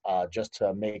sometimes just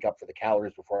to make up for the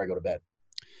calories before I go to bed.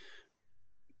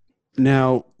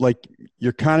 Now, like,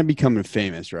 you're kind of becoming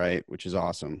famous, right? Which is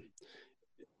awesome.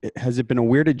 Has it been a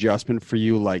weird adjustment for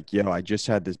you? Like, I just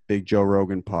had this big Joe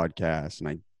Rogan podcast and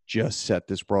I just set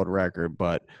this world record,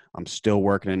 but I'm still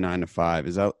working a 9 to 5.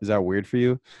 Is that weird for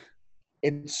you?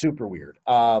 It's super weird.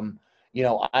 I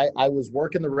was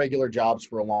working the regular jobs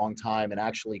for a long time and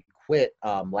actually quit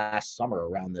last summer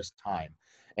around this time,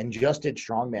 and just did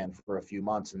strongman for a few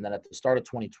months. And then at the start of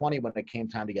 2020, when it came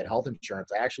time to get health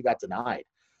insurance, I actually got denied.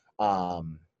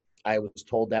 I was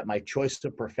told that my choice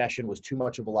of profession was too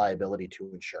much of a liability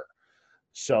to insure.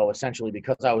 So essentially,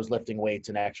 because I was lifting weights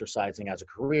and exercising as a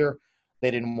career, they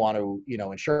didn't want to,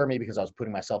 insure me because I was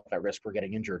putting myself at risk for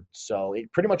getting injured. So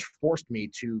it pretty much forced me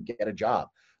to get a job.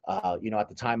 At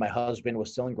the time, my husband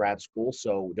was still in grad school,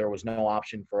 so there was no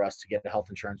option for us to get the health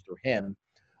insurance through him.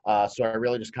 So I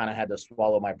really just kind of had to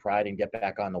swallow my pride and get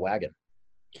back on the wagon.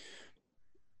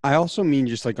 I also mean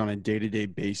just like on a day-to-day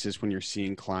basis when you're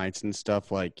seeing clients and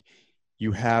stuff, like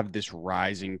you have this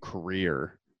rising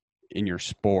career in your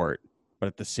sport, but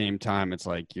at the same time, it's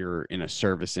like you're in a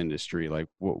service industry. Like,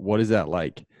 what is that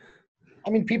like? I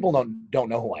mean, people don't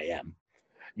know who I am.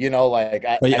 Like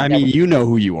I mean, you know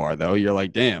who you are, though. You're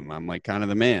like, damn, I'm like kind of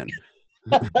the man.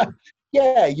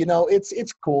 Yeah,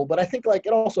 it's cool, but I think, like,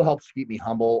 it also helps keep me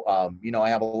humble. I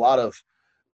have a lot of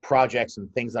projects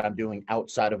and things that I'm doing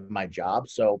outside of my job.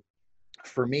 So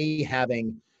for me,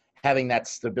 having that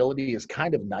stability is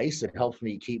kind of nice. It helps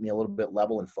me keep me a little bit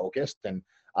level and focused and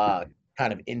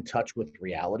kind of in touch with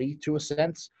reality to a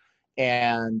sense.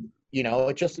 And,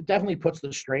 it definitely puts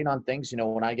the strain on things.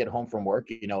 When I get home from work,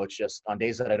 it's just on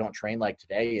days that I don't train, like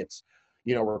today, it's,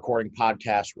 recording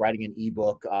podcasts, writing an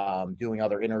ebook, doing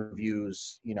other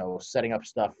interviews, setting up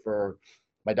stuff for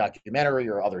my documentary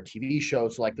or other TV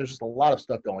shows. So, like, there's just a lot of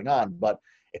stuff going on, but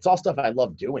it's all stuff I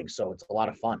love doing. So it's a lot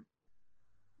of fun.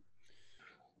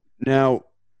 Now,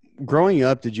 growing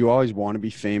up, did you always want to be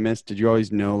famous? Did you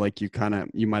always know like you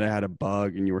might have had a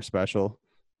bug and you were special?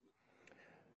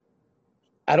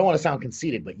 I don't want to sound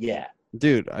conceited, but yeah.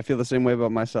 Dude, I feel the same way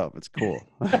about myself. It's cool.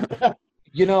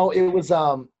 It was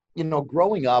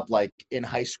growing up like in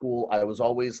high school, I was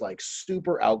always like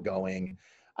super outgoing.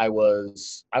 I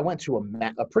went to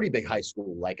a pretty big high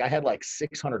school. Like I had like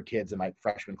 600 kids in my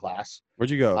freshman class. Where'd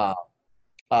you go?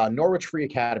 Uh, Norwich Free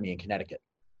Academy in Connecticut.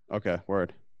 Okay,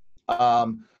 word.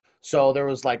 Um, so there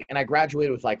was like, and I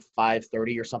graduated with like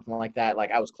 530 or something like that.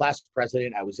 Like I was class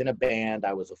president, I was in a band,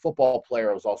 I was a football player,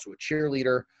 I was also a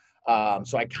cheerleader.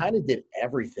 So I kind of did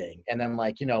everything. And then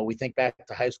like, we think back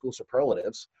to high school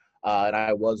superlatives, and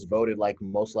I was voted like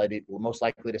most likely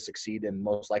to succeed and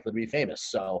most likely to be famous.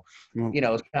 So, Well,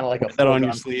 it's kind of like a put that on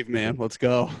your sleeve, man. Let's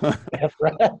go.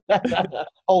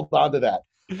 hold on to that.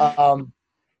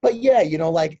 But yeah,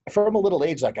 like from a little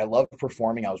age, like I loved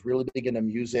performing. I was really big into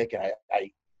music. And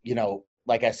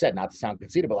like I said, not to sound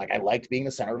conceited, but like I liked being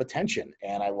the center of attention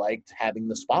and I liked having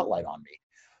the spotlight on me.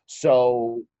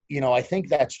 So, I think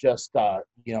that's just,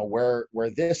 where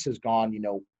this has gone,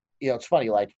 it's funny.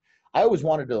 Like I always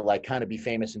wanted to like kind of be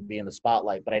famous and be in the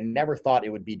spotlight, but I never thought it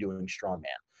would be doing strongman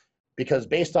because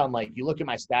based on like, you look at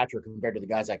my stature compared to the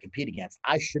guys I compete against,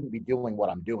 I shouldn't be doing what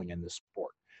I'm doing in this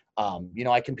sport.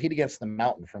 I compete against the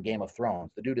Mountain from Game of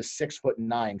Thrones. The dude is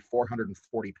 6'9",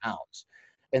 440 pounds.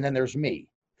 And then there's me,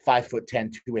 5'10",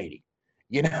 280.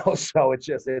 So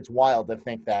it's wild to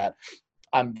think that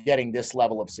I'm getting this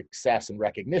level of success and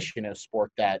recognition in a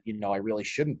sport that, I really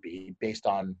shouldn't be based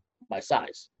on my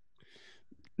size.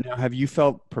 Now, have you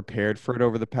felt prepared for it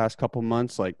over the past couple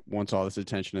months? Like once all this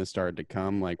attention has started to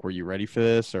come, like were you ready for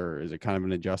this or is it kind of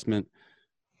an adjustment?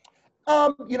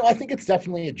 I think it's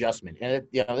definitely adjustment. And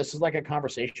this is like a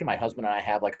conversation my husband and I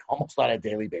have like almost on a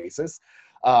daily basis.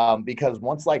 Because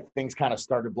once like things kind of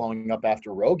started blowing up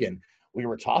after Rogan, we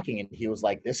were talking and he was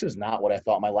like, this is not what I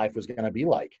thought my life was going to be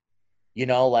like.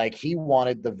 Like he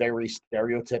wanted the very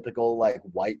stereotypical, like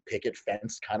white picket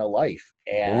fence kind of life.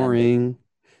 And Boring.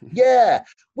 yeah,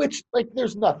 which like,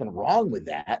 there's nothing wrong with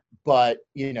that, but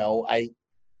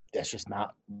that's just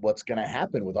not what's going to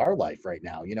happen with our life right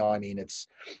now. It's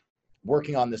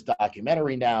working on this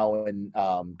documentary now and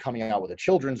coming out with a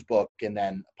children's book and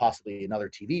then possibly another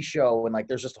TV show. And like,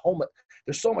 there's just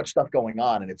there's so much stuff going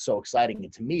on and it's so exciting.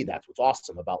 And to me, that's what's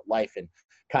awesome about life and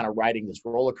kind of riding this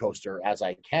roller coaster as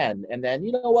I can. And then,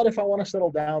 if I want to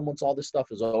settle down once all this stuff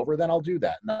is over, then I'll do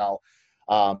that. And I'll,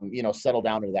 settle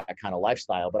down into that kind of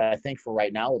lifestyle. But I think for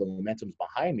right now, the momentum's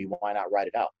behind me. Why not ride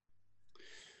it out?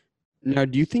 Now,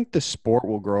 do you think the sport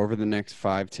will grow over the next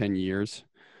 5-10 years?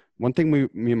 One thing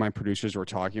me and my producers were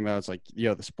talking about is like,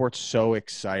 the sport's so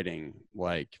exciting.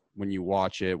 Like when you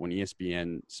watch it, when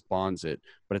ESPN spawns it,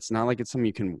 but it's not like it's something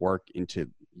you can work into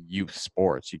youth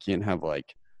sports. You can't have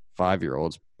like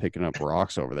 5-year-olds picking up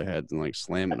rocks over their heads and like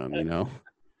slamming them,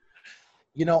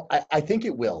 I think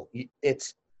it will.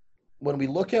 It's when we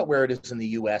look at where it is in the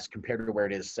US compared to where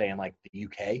it is, say, in like the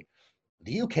UK,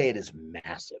 it is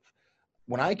massive.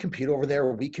 When I compete over there,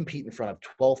 we compete in front of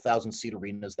 12,000 seat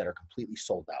arenas that are completely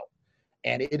sold out.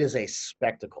 And it is a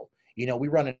spectacle. We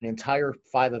run an entire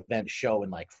 5-event show in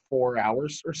like 4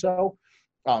 hours or so.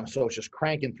 So it's just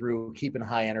cranking through, keeping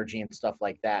high energy and stuff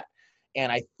like that.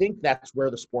 And I think that's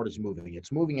where the sport is moving.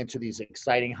 It's moving into these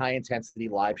exciting, high intensity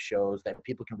live shows that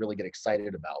people can really get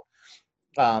excited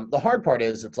about. The hard part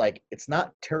is it's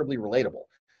not terribly relatable.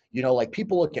 Like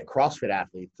people look at CrossFit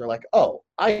athletes, they're like, oh,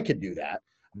 I could do that.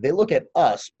 They look at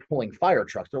us pulling fire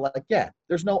trucks. They're like, yeah,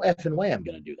 there's no effing way I'm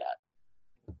going to do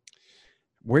that.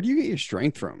 Where do you get your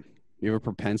strength from? You have a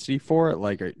propensity for it?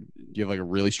 Like, do you have like a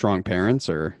really strong parents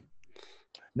or?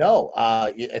 No,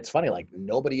 it's funny. Like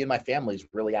nobody in my family is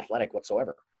really athletic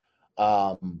whatsoever.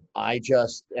 I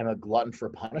just am a glutton for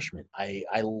punishment. I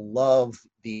love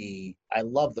the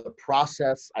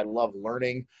process. I love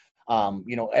learning.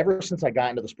 Ever since I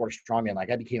got into the sport of strongman, like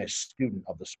I became a student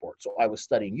of the sport. So I was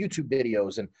studying YouTube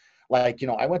videos and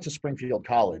I went to Springfield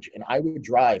College and I would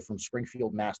drive from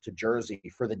Springfield, Mass to Jersey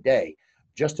for the day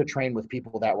just to train with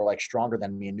people that were like stronger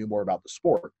than me and knew more about the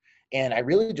sport. And I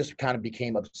really just kind of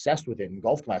became obsessed with it,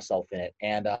 engulfed myself in it,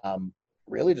 and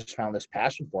really just found this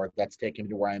passion for it that's taken me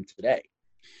to where I am today.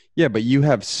 Yeah, but you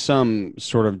have some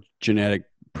sort of genetic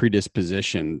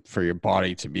predisposition for your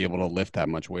body to be able to lift that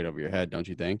much weight over your head, don't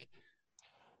you think?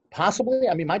 Possibly.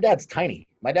 I mean, my dad's tiny.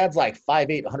 My dad's like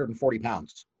 5'8", 140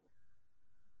 pounds.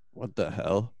 What the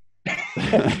hell?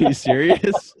 Are you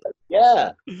serious?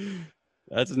 Yeah.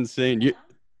 That's insane.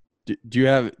 Do you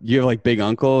have like big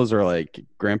uncles or like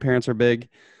grandparents are big?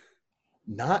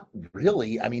 Not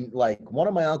really. I mean, like one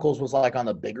of my uncles was like on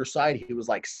the bigger side. He was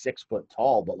like 6 foot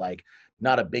tall, but like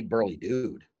not a big burly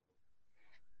dude.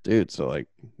 Dude, so like,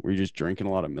 were you just drinking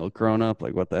a lot of milk growing up?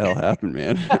 Like, what the hell happened,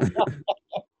 man?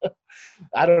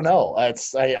 I don't know. I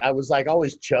was like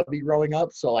always chubby growing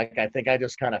up, so like I think I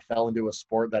just kind of fell into a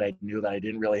sport that I knew that I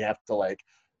didn't really have to like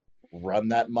run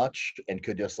that much and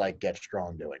could just like get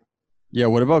strong doing. Yeah,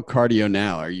 what about cardio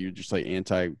now? Are you just like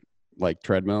anti like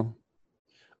treadmill?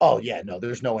 Oh yeah, no,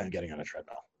 there's no way I'm getting on a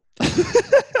treadmill.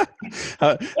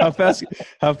 how fast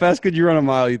how fast could you run a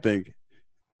mile, you think?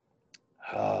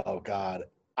 Oh God,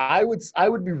 I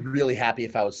would be really happy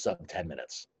if I was sub 10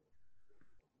 minutes.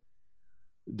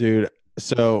 Dude,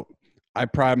 so I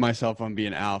pride myself on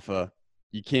being alpha.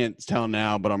 You can't tell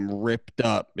now, but I'm ripped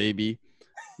up, baby.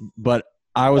 But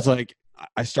I was like,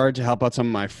 I started to help out some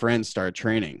of my friends start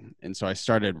training. And so I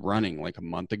started running like a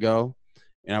month ago,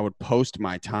 and I would post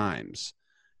my times.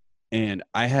 And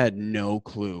I had no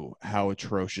clue how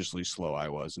atrociously slow I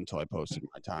was until I posted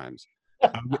my times.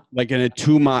 Like in a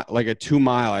 2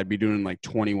 mile, I'd be doing like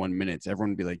 21 minutes.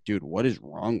 Everyone would be like, dude, what is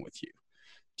wrong with you?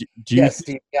 Do you, Yes,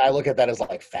 yeah, I look at that as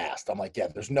like fast. I'm like, yeah,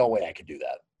 there's no way I could do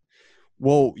that.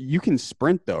 well, you can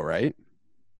sprint though, right?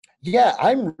 Yeah,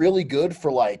 I'm really good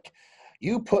for like,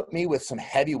 you put me with some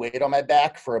heavy weight on my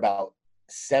back for about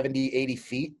 70, 80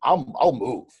 feet, I'll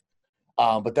move.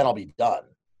 But then I'll be done.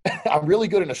 I'm really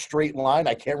good in a straight line.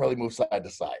 I can't really move side to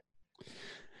side.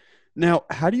 Now,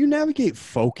 how do you navigate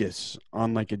focus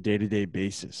on like a day-to-day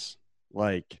basis?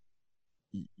 Like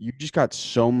you just got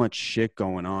so much shit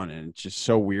going on, and it's just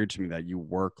so weird to me that you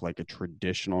work like a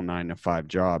traditional 9 to 5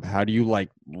 job. How do you like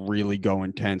really go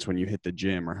intense when you hit the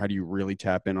gym, or how do you really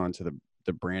tap in onto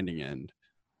the branding end?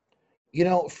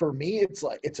 For me, it's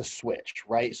like it's a switch,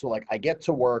 right? So like I get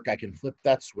to work, I can flip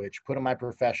that switch, put on my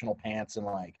professional pants and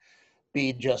like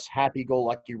be just happy go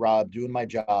lucky Rob, doing my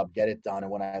job, get it done.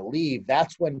 And when I leave,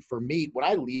 that's when for me, when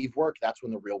I leave work, that's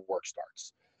when the real work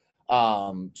starts.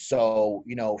 So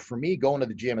for me, going to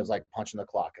the gym is like punching the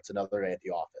clock. It's another day at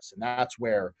the office. And that's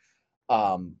where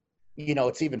um,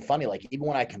 it's even funny, like even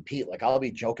when I compete, like I'll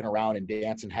be joking around and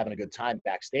dancing, having a good time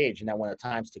backstage. And then when the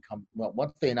time's to come, well,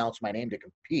 once they announce my name to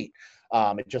compete,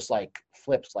 it just like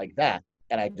flips like that.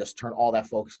 And I just turn all that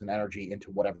focus and energy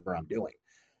into whatever I'm doing.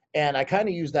 And I kind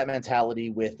of use that mentality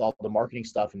with all the marketing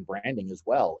stuff and branding as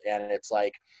well. And it's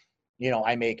like,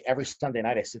 I make every Sunday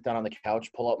night, I sit down on the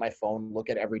couch, pull out my phone, look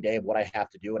at every day of what I have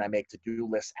to do. And I make to-do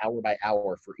lists hour by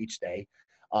hour for each day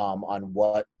on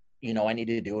what, I need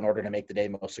to do in order to make the day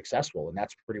most successful. And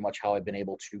that's pretty much how I've been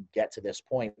able to get to this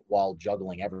point while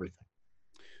juggling everything.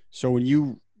 So when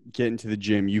you get into the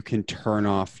gym, you can turn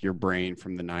off your brain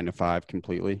from the 9 to 5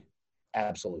 completely,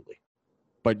 Absolutely.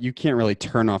 but you can't really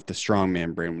turn off the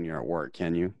strongman brain when you're at work,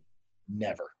 can you?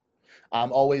 Never.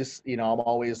 I'm always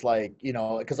like,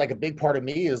 because like a big part of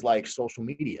me is like social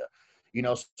media,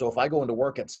 so if I go into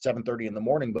work at 7:30 in the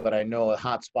morning, but I know a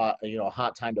hot spot, a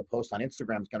hot time to post on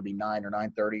Instagram is going to be 9 or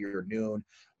 9:30 or noon,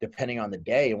 depending on the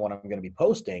day and what I'm going to be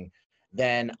posting,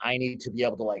 then I need to be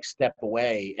able to like step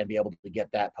away and be able to get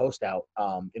that post out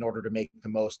in order to make the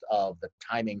most of the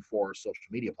timing for social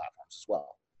media platforms as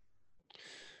well.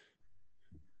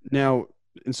 Now,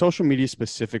 in social media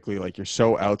specifically, like you're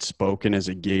so outspoken as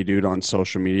a gay dude on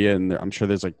social media, and I'm sure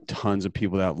there's like tons of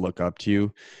people that look up to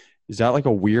you. Is that like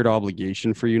a weird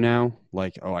obligation for you now?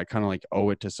 Like, oh, I kind of like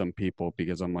owe it to some people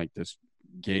because I'm like this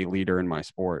gay leader in my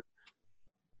sport.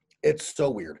 It's so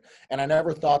weird. And I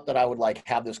never thought that I would like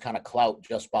have this kind of clout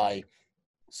just by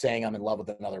saying I'm in love with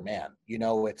another man.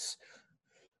 It's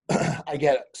I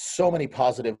get so many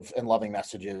positive and loving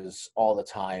messages all the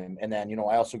time. And then,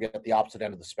 I also get the opposite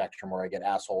end of the spectrum where I get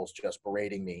assholes just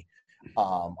berating me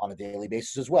on a daily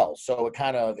basis as well. So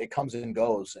it comes and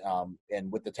goes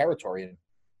and with the territory. And,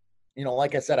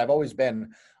 like I said, I've always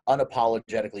been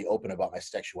unapologetically open about my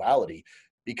sexuality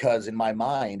because in my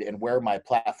mind and where my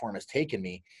platform has taken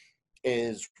me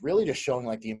is really just showing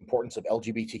like the importance of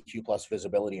LGBTQ plus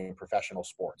visibility in professional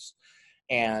sports.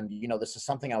 And, this is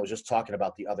something I was just talking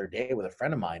about the other day with a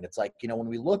friend of mine. It's like, when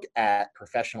we look at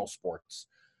professional sports,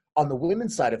 on the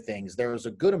women's side of things, there's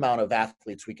a good amount of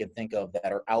athletes we can think of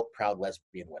that are out proud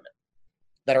lesbian women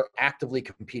that are actively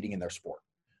competing in their sport.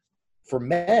 For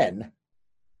men,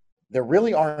 there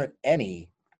really aren't any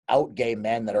out gay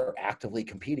men that are actively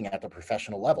competing at the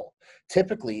professional level.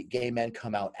 Typically, gay men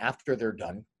come out after they're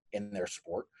done in their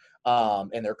sport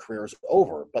and their career is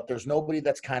over. But there's nobody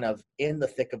that's kind of in the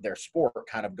thick of their sport,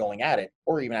 kind of going at it,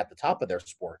 or even at the top of their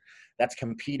sport, that's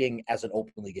competing as an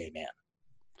openly gay man.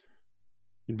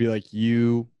 It'd be like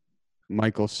you,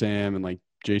 Michael Sam, and like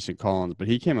Jason Collins, but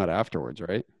he came out afterwards,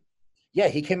 right? Yeah,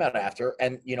 he came out after,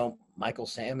 and Michael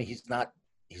Sam, he's not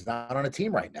on a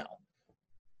team right now.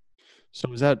 So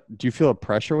do you feel a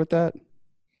pressure with that?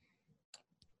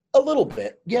 A little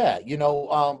bit, yeah.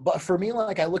 But for me,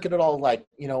 like I look at it all like,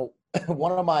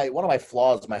 one of my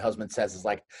flaws, my husband says, is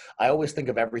like I always think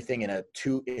of everything in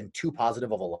too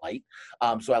positive of a light.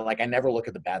 So I never look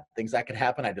at the bad things that could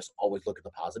happen. I just always look at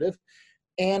the positive.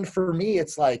 And for me,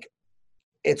 it's like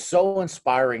it's so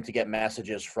inspiring to get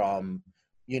messages from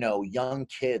young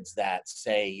kids that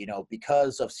say,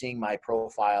 because of seeing my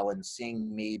profile and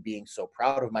seeing me being so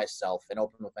proud of myself and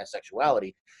open with my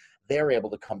sexuality, they're able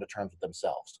to come to terms with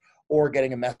themselves. Or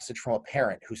getting a message from a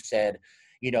parent who said,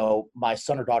 my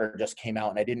son or daughter just came out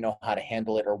and I didn't know how to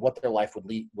handle it or what their life would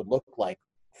look like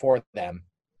for them,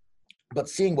 but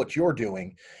seeing what you're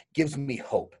doing gives me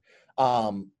hope.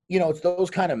 It's those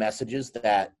kind of messages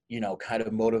that kind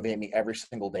of motivate me every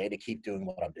single day to keep doing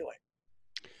what I'm doing.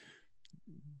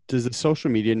 Does the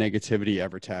social media negativity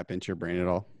ever tap into your brain at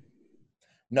all?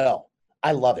 No,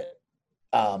 I love it.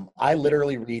 I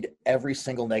literally read every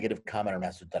single negative comment or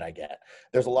message that I get.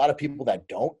 There's a lot of people that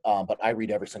don't, but I read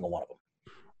every single one of them.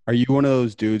 Are you one of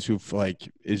those dudes who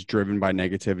is driven by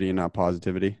negativity and not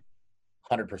positivity?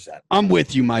 100%. I'm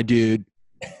with you, my dude.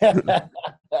 For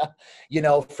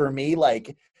me,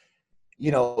 the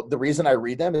reason I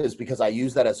read them is because I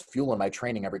use that as fuel in my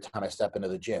training every time I step into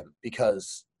the gym.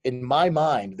 Because in my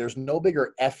mind, there's no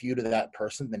bigger FU to that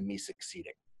person than me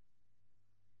succeeding.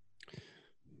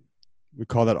 We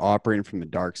call that operating from the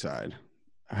dark side.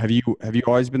 Have you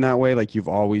always been that way? Like you've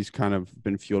always kind of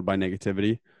been fueled by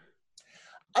negativity?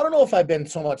 I don't know if I've been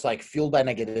so much like fueled by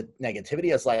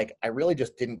negativity as like I really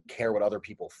just didn't care what other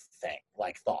people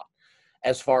thought.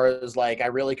 As far as I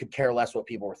really could care less what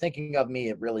people were thinking of me.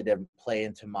 It really didn't play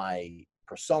into my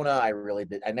persona. I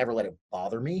never let it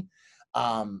bother me.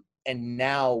 And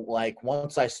now,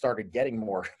 once I started getting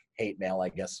more hate mail, I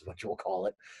guess is what you'll call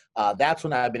it, that's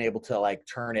when I've been able to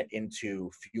turn it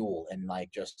into fuel and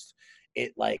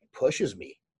it pushes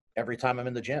me every time I'm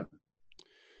in the gym.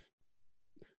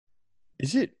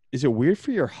 Is it weird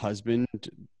for your husband?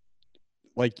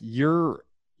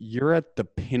 You're at the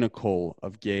pinnacle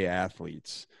of gay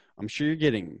athletes. I'm sure you're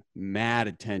getting mad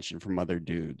attention from other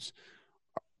dudes.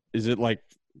 Is it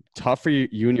tough for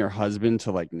you and your husband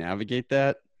to navigate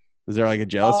that? Is there a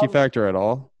jealousy factor at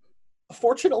all?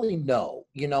 Fortunately, no.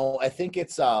 I think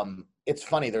it's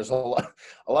funny. There's a lot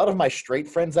of my straight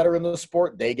friends that are in the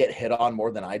sport, they get hit on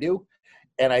more than I do.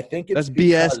 And I think it's That's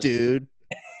BS, dude.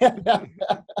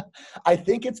 I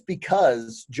think it's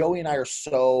because Joey and I are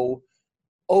so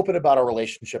open about our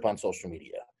relationship on social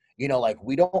media.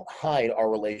 We don't hide our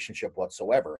relationship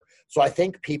whatsoever. So I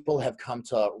think people have come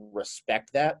to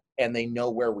respect that and they know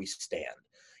where we stand.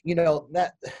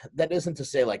 That isn't to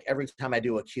say every time I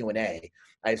do a Q&A,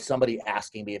 I have somebody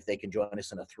asking me if they can join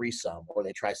us in a threesome or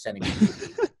they try sending me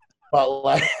but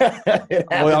well,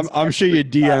 I'm sure your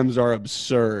DMs are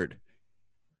absurd.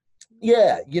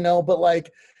 Yeah, but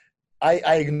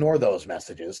I ignore those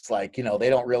messages. They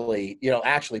don't really,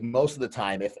 actually most of the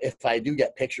time, if I do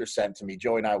get pictures sent to me,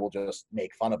 Joey and I will just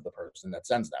make fun of the person that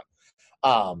sends them.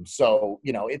 So,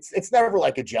 it's never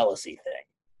a jealousy thing.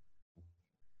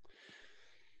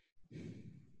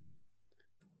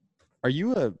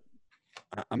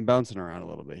 I'm bouncing around a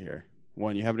little bit here.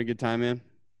 One, you having a good time, man?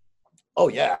 Oh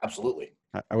yeah, absolutely.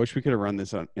 I wish we could have run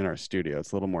this in our studio.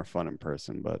 It's a little more fun in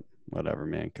person, but whatever,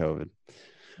 man. COVID.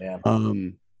 Yeah.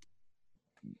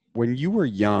 When you were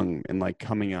young and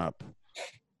coming up,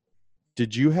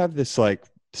 did you have this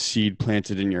seed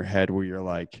planted in your head where you're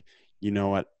like, you know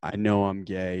what, I know I'm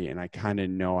gay and I kind of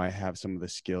know I have some of the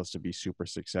skills to be super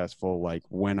successful.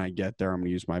 When I get there, I'm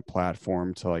gonna use my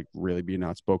platform to really be an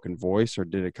outspoken voice, or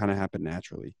did it kind of happen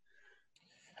naturally?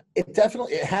 It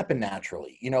happened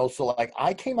naturally, so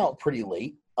I came out pretty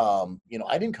late. I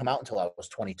didn't come out until I was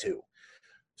 22.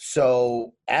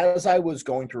 So as I was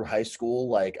going through high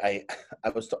school, I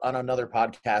was on another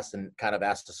podcast and kind of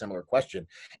asked a similar question.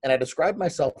 And I described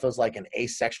myself as an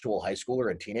asexual high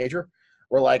schooler and teenager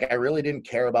where I really didn't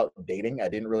care about dating. I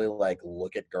didn't really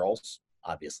look at girls,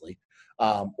 obviously,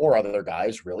 or other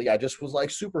guys really. I just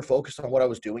was super focused on what I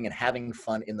was doing and having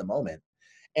fun in the moment.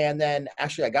 And then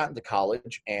actually I got into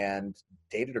college and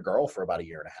dated a girl for about a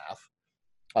year and a half.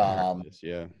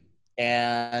 Yeah.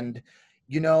 And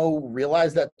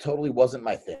realized that totally wasn't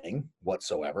my thing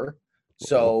whatsoever.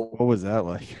 So what was that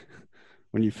like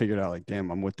when you figured out damn,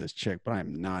 I'm with this chick, but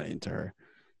I'm not into her?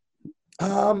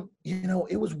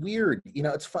 It was weird.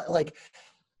 It's fun.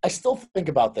 I still think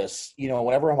about this,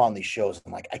 whenever I'm on these shows,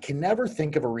 I'm I can never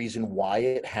think of a reason why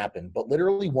it happened. But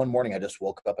literally one morning I just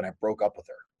woke up and I broke up with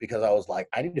her because I was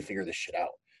I need to figure this shit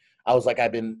out. I was like,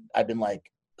 I've been like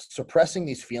suppressing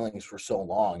these feelings for so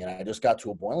long, and I just got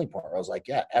to a boiling point where I was like,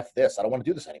 yeah, F this. I don't want to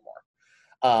do this anymore.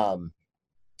 Um,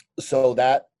 so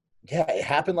that, yeah, it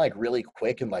happened like really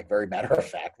quick and like very matter of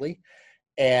factly.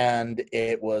 And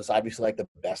it was obviously like the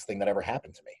best thing that ever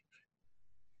happened to me.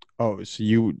 Oh, so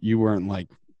you weren't like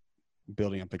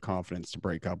building up the confidence to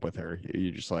break up with her.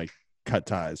 You just like cut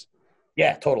ties.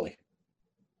 Yeah, totally.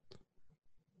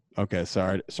 Okay,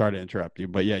 sorry to interrupt you,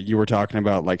 but yeah, you were talking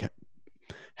about like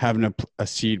having a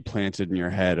seed planted in your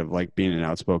head of like being an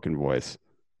outspoken voice.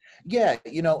 Yeah,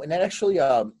 and that actually,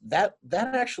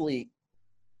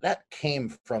 that came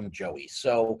from Joey.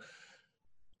 So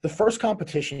the first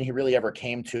competition he really ever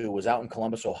came to was out in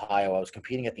Columbus, Ohio. I was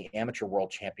competing at the Amateur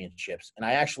World Championships, and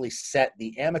I actually set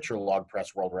the amateur log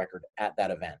press world record at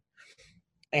that event.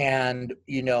 And,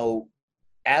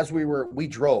 as we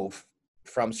drove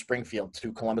from Springfield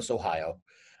to Columbus, Ohio,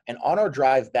 and on our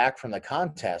drive back from the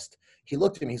contest, he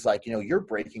looked at me, he's like, you're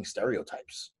breaking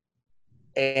stereotypes.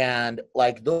 And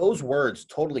like those words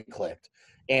totally clicked.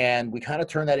 And we kind of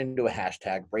turned that into a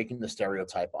hashtag, breaking the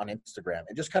stereotype, on Instagram,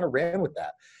 and just kind of ran with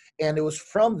that. And it was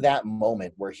from that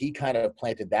moment where he kind of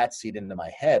planted that seed into my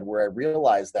head, where I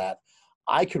realized that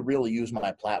I could really use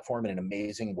my platform in an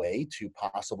amazing way to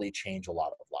possibly change a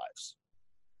lot of lives.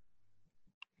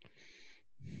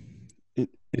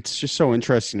 It's just so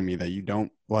interesting to me that you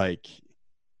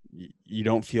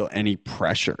don't feel any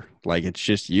pressure. Like it's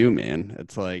just you, man.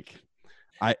 It's like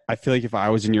I feel like if I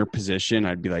was in your position,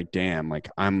 I'd be like, damn, like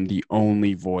I'm the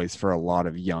only voice for a lot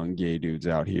of young gay dudes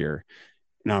out here.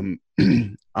 And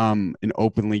I'm an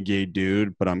openly gay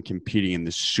dude, but I'm competing in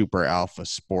this super alpha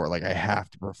sport. Like I have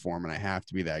to perform and I have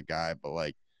to be that guy. But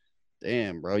like,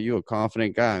 damn, bro, you a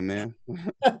confident guy, man.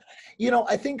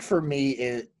 I think for me,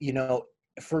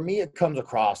 it comes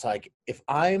across like if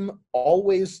I'm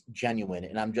always genuine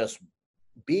and I'm just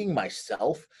being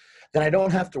myself, then I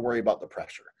don't have to worry about the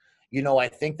pressure. I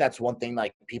think that's one thing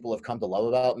like people have come to love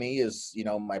about me is,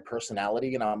 my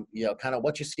personality, and I'm, kind of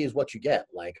what you see is what you get.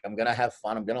 Like I'm going to have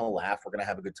fun. I'm going to laugh. We're going to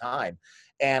have a good time,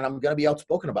 and I'm going to be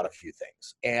outspoken about a few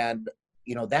things. And,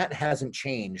 that hasn't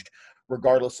changed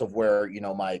regardless of where,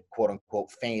 my quote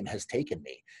unquote fame has taken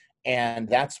me. And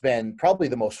that's been probably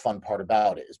the most fun part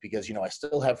about it is because, I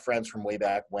still have friends from way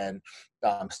back when,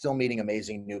 still meeting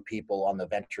amazing new people on the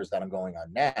ventures that I'm going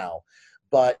on now.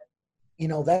 But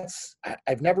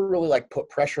I've never really like put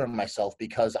pressure on myself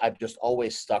because I've just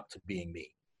always stuck to being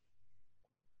me.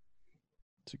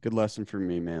 It's a good lesson for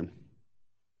me, man.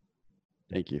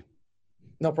 Thank you.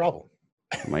 No problem.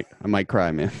 I might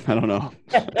cry, man. I don't know.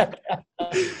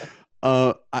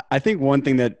 I think one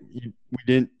thing that you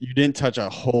didn't touch a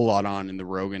whole lot on in the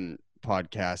Rogan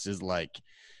podcast is like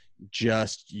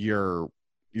just your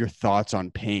thoughts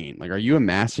on pain. Like, are you a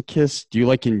masochist? Do you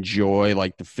like enjoy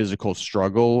like the physical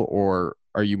struggle, or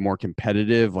are you more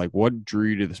competitive? Like, what drew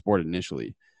you to the sport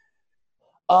initially?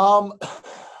 I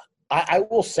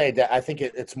will say that I think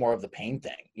it's more of the pain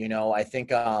thing. I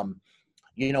think, a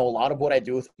lot of what I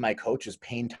do with my coach is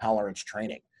pain tolerance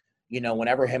training.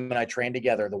 Whenever him and I train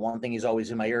together, the one thing he's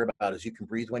always in my ear about is you can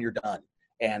breathe when you're done.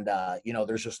 And,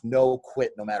 there's just no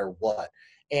quit no matter what.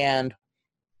 And,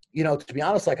 to be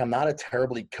honest, like I'm not a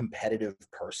terribly competitive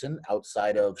person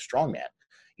outside of strongman.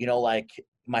 Like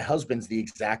my husband's the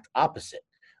exact opposite.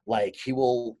 Like he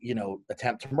will,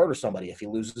 attempt to murder somebody if he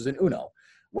loses an Uno.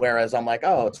 Whereas I'm like,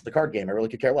 oh, it's the card game. I really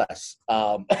could care less.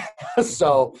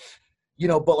 So,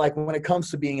 but like when it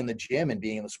comes to being in the gym and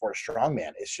being in the sport of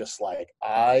strongman, it's just like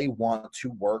I want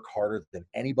to work harder than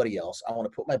anybody else. I want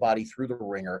to put my body through the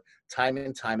ringer time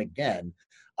and time again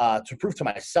to prove to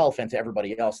myself and to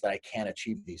everybody else that I can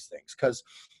achieve these things. Because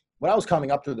when I was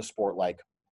coming up through the sport, like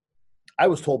I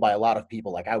was told by a lot of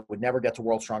people, like I would never get to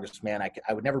World's Strongest Man.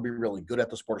 I would never be really good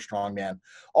at the sport of strongman,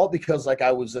 all because like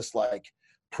I was this like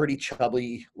pretty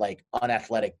chubby, like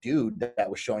unathletic dude that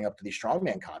was showing up to these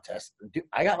strongman contests. Dude,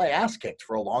 I got my ass kicked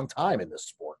for a long time in this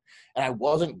sport, and I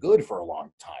wasn't good for a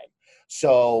long time.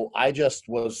 So I just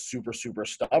was super, super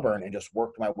stubborn and just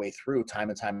worked my way through time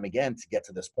and time again to get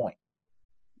to this point.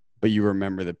 But you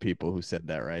remember the people who said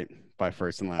that, right? By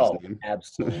first and last name.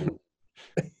 Absolutely.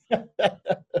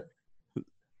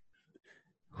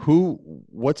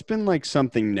 What's been like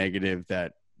something negative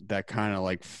that kind of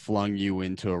like flung you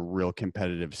into a real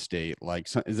competitive state? Like,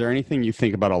 is there anything you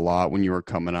think about a lot when you were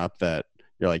coming up that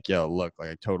you're like, yo, look, like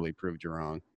I totally proved you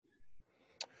wrong?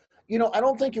 I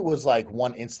don't think it was like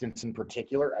one instance in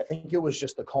particular. I think it was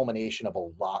just the culmination of a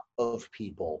lot of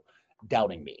people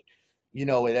doubting me.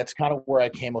 That's kind of where I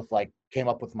came up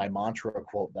with my mantra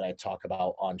quote that I talk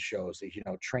about on shows that,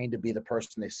 train to be the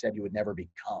person they said you would never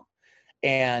become.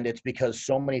 And it's because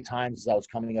so many times as I was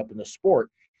coming up in the sport,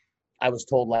 I was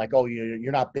told like, oh,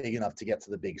 you're not big enough to get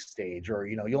to the big stage, or,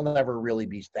 you'll never really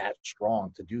be that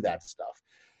strong to do that stuff.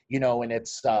 And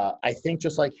it's, I think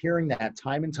just like hearing that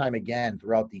time and time again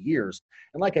throughout the years.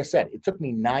 And like I said, it took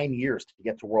me 9 years to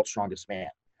get to World's Strongest Man,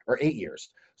 or 8 years.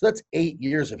 So that's 8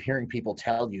 years of hearing people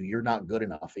tell you you're not good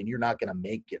enough and you're not going to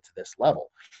make it to this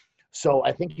level. So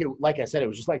I think, like I said, it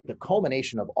was just like the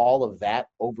culmination of all of that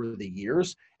over the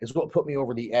years is what put me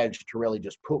over the edge to really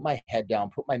just put my head down,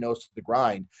 put my nose to the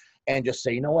grind, and just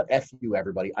say, you know what, F you,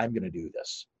 everybody. I'm going to do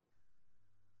this.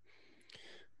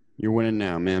 You're winning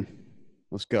now, man.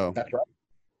 Let's go. That's right.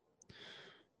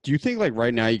 Do you think like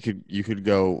right now you could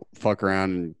go fuck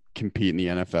around and compete in the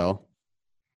NFL?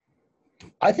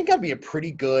 I think I'd be a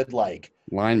pretty good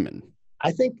Lineman.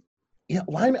 I think,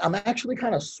 lineman. I'm actually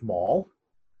kind of small.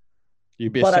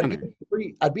 You'd be a But center.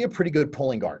 I'd be a pretty good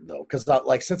pulling guard though, because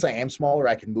since I am smaller,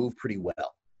 I can move pretty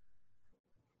well.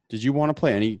 Did you want to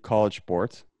play any college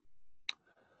sports?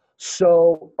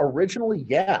 So originally,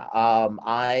 yeah,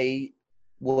 I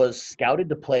was scouted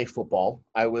to play football.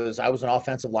 I was an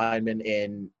offensive lineman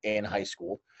in high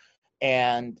school,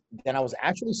 and then I was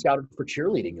actually scouted for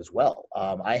cheerleading as well.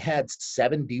 I had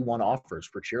 7 D1 offers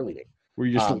for cheerleading. Were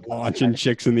you just launching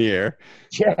chicks in the air?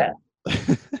 Yeah.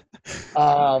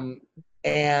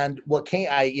 And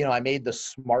I made the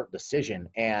smart decision,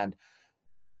 and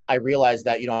I realized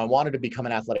that, I wanted to become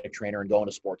an athletic trainer and go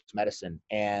into sports medicine,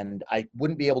 and I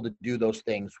wouldn't be able to do those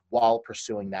things while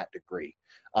pursuing that degree.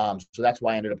 So that's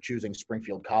why I ended up choosing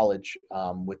Springfield College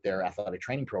with their athletic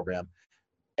training program.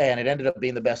 And it ended up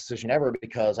being the best decision ever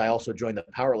because I also joined the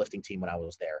powerlifting team when I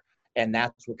was there. And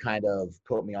that's what kind of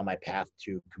put me on my path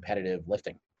to competitive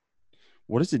lifting.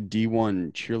 What does a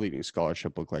D1 cheerleading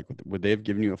scholarship look like? Would they have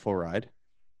given you a full ride?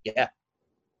 Yeah.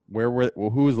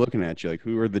 Who was looking at you? Like,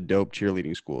 who are the dope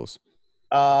cheerleading schools?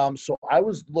 So I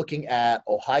was looking at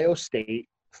Ohio State,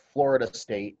 Florida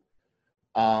State.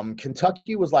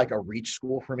 Kentucky was like a reach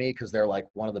school for me because they're like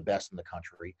one of the best in the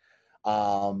country.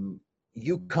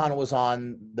 UConn was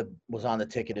on the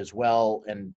ticket as well,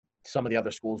 and some of the other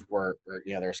schools were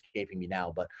they're escaping me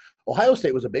now. But Ohio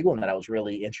State was a big one that I was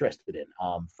really interested in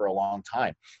for a long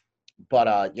time.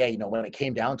 But when it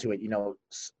came down to it,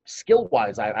 skill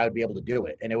wise, I would be able to do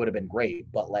it, and it would have been great.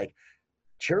 But like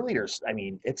cheerleaders, I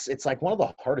mean, it's like one of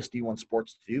the hardest D1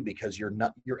 sports to do because you're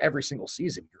every single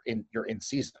season you're in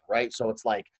season, right? So it's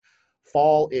like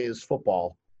fall is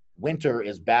football, winter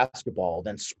is basketball,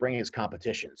 then spring is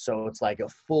competition. So it's like a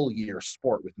full year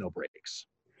sport with no breaks.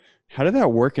 How did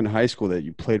that work in high school that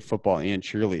you played football and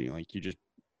cheerleading? Like you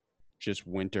just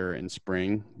winter and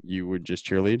spring, you would just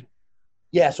cheerlead?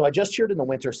 Yeah, so I just cheered in the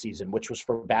winter season, which was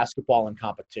for basketball and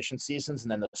competition seasons.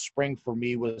 And then the spring for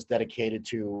me was dedicated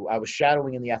to, I was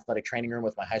shadowing in the athletic training room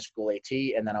with my high school AT,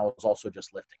 and then I was also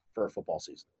just lifting for a football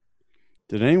season.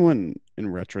 Did anyone in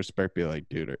retrospect be like,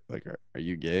 dude, are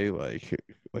you gay? Like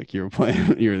you were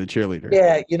playing, you were the cheerleader.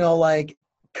 Yeah,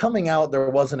 coming out, there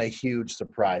wasn't a huge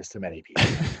surprise to many people.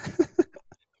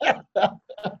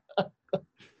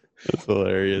 That's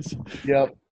hilarious.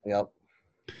 Yep.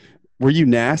 Were you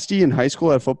nasty in high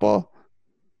school at football?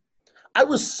 I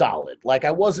was solid. Like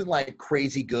I wasn't like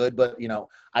crazy good, but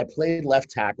I played left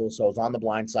tackle, so I was on the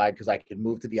blind side because I could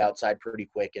move to the outside pretty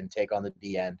quick and take on the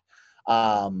D end.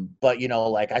 But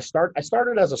like I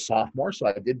started as a sophomore, so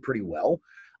I did pretty well.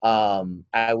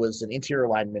 I was an interior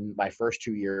lineman my first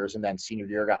 2 years, and then senior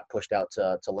year got pushed out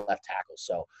to left tackle.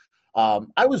 So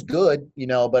I was good,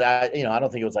 but I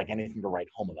don't think it was like anything to write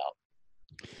home about.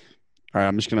 All right,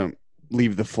 I'm just gonna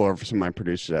leave the floor for some of my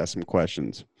producers to ask some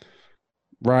questions.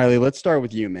 Riley, let's start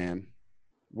with you, man.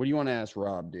 What do you want to ask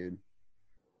Rob, dude?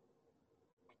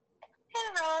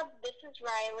 Hey, Rob, this is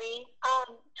Riley.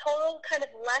 Total kind of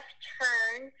left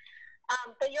turn,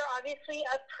 but you're obviously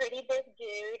a pretty big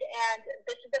dude, and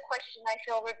this is a question I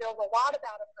feel reveals a lot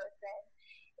about a person.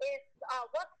 Is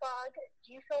what bug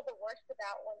do you feel the worst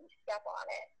about when you step on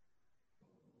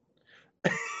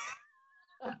it?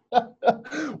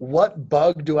 What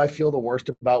bug do I feel the worst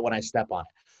about when I step on it?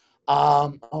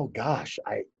 Oh gosh,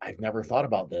 I've never thought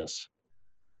about this.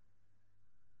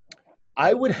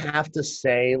 I would have to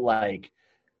say like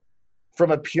from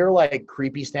a pure like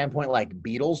creepy standpoint, like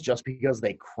beetles, just because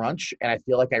they crunch and I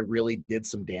feel like I really did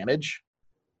some damage.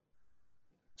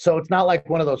 So it's not like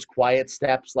one of those quiet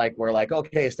steps, like where like,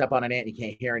 okay, step on an ant, you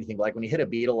can't hear anything. But like when you hit a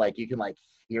beetle, like you can like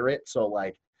hear it. So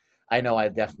like, I know I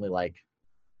definitely like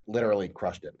literally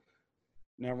crushed it.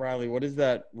 Now, Riley, what does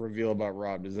that reveal about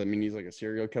Rob? Does that mean he's like a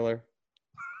serial killer?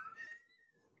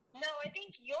 No, I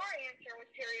think your answer was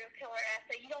serial killer,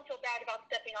 that you don't feel bad about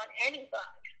stepping on any bug.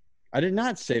 I did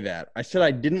not say that. I said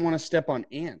I didn't want to step on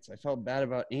ants. I felt bad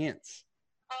about ants.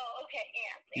 Oh, okay,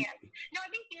 ants. No, I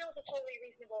think beer is a totally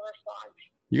reasonable response.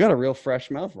 You got a real fresh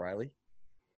mouth, Riley.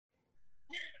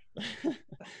 That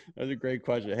was a great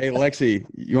question. Hey, Lexi,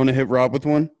 you want to hit Rob with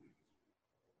one?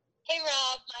 Hey,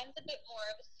 Rob, mine's a bit more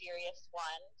of a serious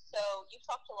one. So you've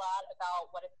talked a lot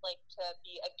about what it's like to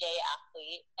be a gay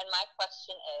athlete. And my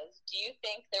question is, do you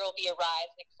think there will be a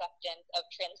rise in acceptance of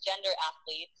transgender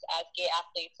athletes as gay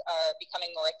athletes are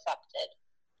becoming more accepted?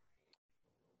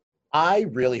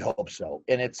 I really hope so.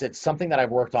 And it's something that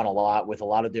I've worked on a lot with a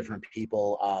lot of different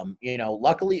people.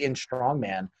 Luckily in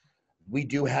strongman, we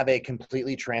do have a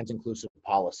completely trans inclusive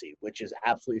policy, which is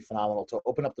absolutely phenomenal to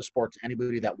open up the sport to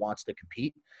anybody that wants to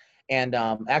compete. And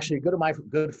actually, a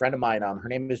good friend of mine, her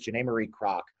name is Janae Marie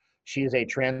Kroc. She is a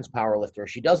trans powerlifter.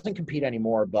 She doesn't compete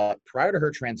anymore, but prior to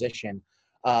her transition,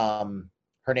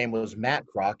 her name was Matt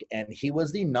Kroc, and he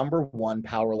was the #1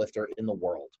 powerlifter in the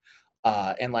world.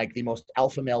 And like the most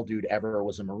alpha male dude ever,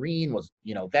 was a Marine, was,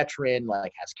 veteran,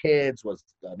 like has kids, was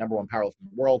the #1 powerlifter in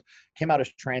the world, came out as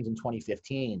trans in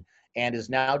 2015, and is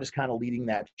now just kind of leading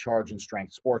that charge in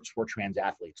strength sports for trans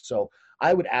athletes. So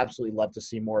I would absolutely love to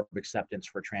see more acceptance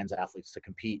for trans athletes to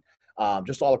compete,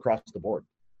 just all across the board.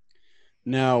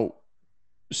 Now,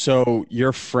 so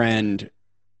your friend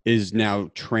is now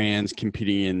trans,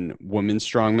 competing in women's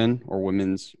strongman or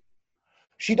women's?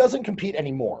 She doesn't compete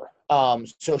anymore.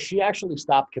 So she actually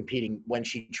stopped competing when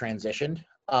she transitioned.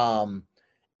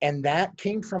 And that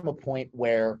came from a point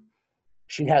where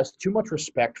she has too much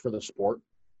respect for the sport.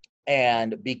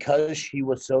 And because she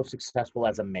was so successful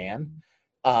as a man,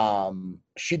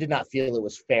 she did not feel it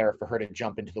was fair for her to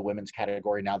jump into the women's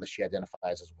category now that she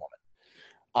identifies as a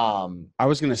woman. I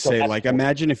was going to say, like,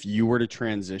 imagine if you were to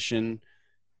transition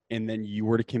and then you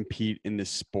were to compete in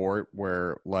this sport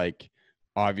where, like,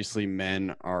 obviously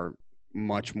men are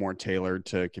much more tailored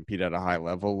to compete at a high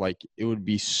level. Like, it would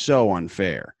be so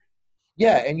unfair.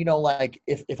 Yeah. And, like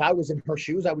if I was in her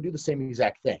shoes, I would do the same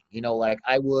exact thing. Like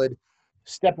I would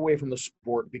step away from the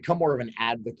sport, become more of an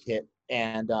advocate,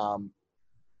 and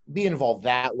be involved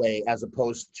that way, as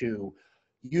opposed to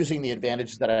using the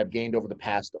advantages that I've gained over the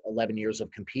past 11 years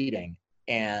of competing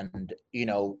and,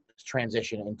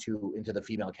 transition into the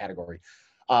female category.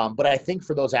 But I think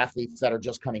for those athletes that are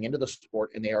just coming into the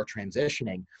sport and they are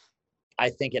transitioning, I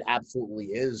think it absolutely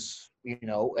is,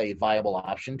 a viable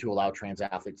option to allow trans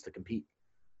athletes to compete.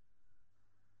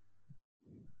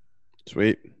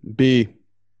 Sweet. B,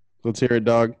 let's hear it,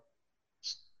 dog.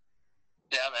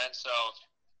 Yeah, man. So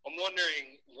I'm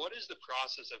wondering, what is the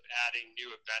process of adding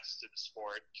new events to the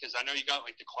sport? Because I know you got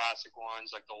like the classic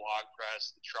ones, like the log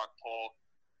press, the truck pull,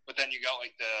 but then you got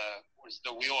like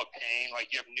the wheel of pain.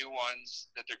 Like you have new ones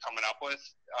that they're coming up with.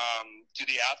 Do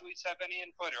the athletes have any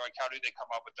input, or like how do they come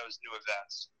up with those new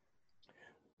events?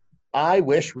 I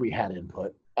wish we had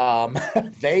input.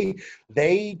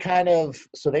 They kind of,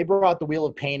 so they brought the wheel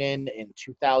of pain in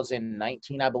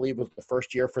 2019, I believe was the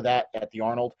first year for that at the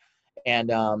Arnold.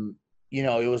 And,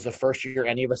 it was the first year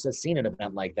any of us has seen an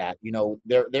event like that.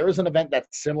 There is an event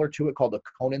that's similar to it called the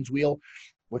Conan's wheel,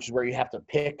 which is where you have to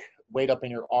pick weight up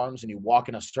in your arms and you walk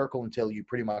in a circle until you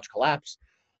pretty much collapse.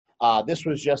 This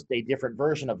was just a different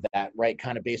version of that, right?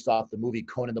 Kind of based off the movie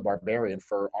Conan the Barbarian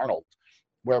for Arnold,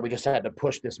 where we just had to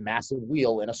push this massive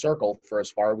wheel in a circle for as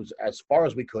far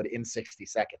as we could in 60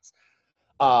 seconds.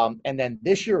 And then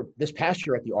this past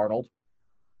year at the Arnold,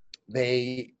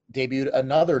 they debuted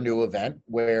another new event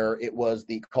where it was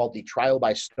called the Trial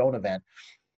by Stone event.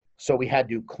 So we had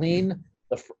to clean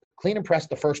and press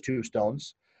the first 2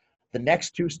 stones. The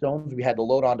next 2 stones we had to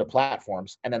load onto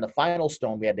platforms, and then the final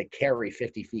stone we had to carry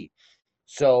 50 feet.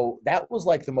 So that was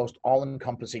like the most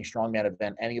all-encompassing strongman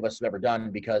event any of us have ever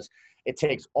done, because it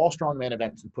takes all strongman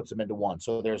events and puts them into one.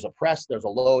 So there's a press, there's a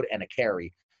load, and a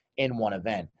carry in one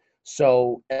event.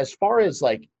 So as far as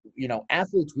like,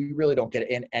 athletes, we really don't get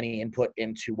any input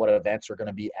into what events are going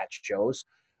to be at shows.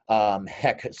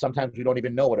 Heck, sometimes we don't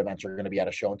even know what events are going to be at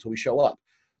a show until we show up.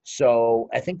 So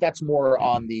I think that's more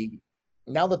on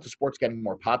now that the sport's getting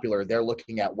more popular, they're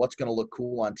looking at what's going to look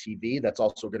cool on TV. That's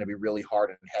also going to be really hard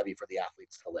and heavy for the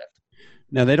athletes to lift.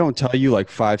 Now, they don't tell you like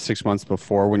 5-6 months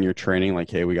before when you're training, like,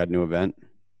 hey, we got a new event.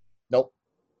 Nope.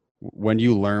 When do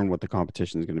you learn what the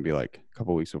competition is going to be like? A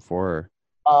couple of weeks before?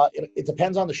 Or? It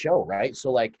depends on the show, right?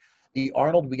 So like the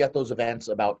Arnold, we get those events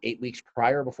about 8 weeks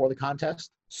prior before the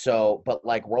contest. So, but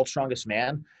like World's Strongest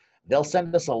Man, they'll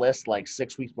send us a list like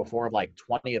 6 weeks before of like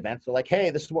 20 events. They're like,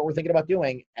 hey, this is what we're thinking about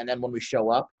doing. And then when we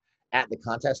show up at the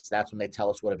contest, that's when they tell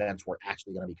us what events we're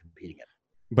actually going to be competing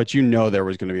in. But there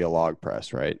was going to be a log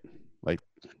press, right? Like,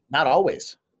 not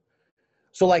always.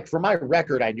 So like for my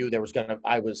record, I knew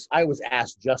I was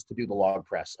asked just to do the log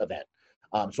press event.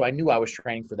 So I knew I was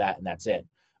training for that and that's it.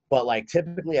 But like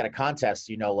typically at a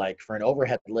contest, like for an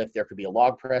overhead lift, there could be a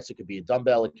log press, it could be a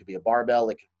dumbbell, it could be a barbell,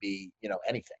 it could be,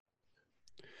 anything.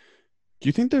 Do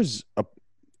you think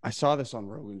I saw this on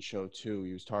Rogan's show too.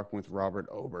 He was talking with Robert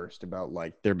Oberst about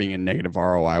like there being a negative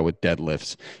ROI with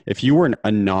deadlifts. If you were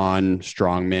a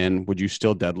non-strongman, would you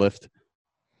still deadlift?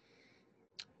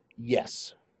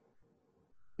 Yes.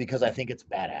 Because I think it's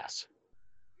badass.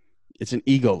 It's an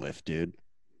ego lift, dude.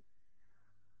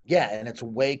 Yeah, and it's a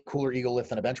way cooler ego lift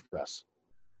than a bench press.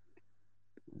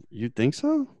 You think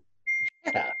so?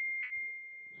 Yeah.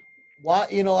 Well,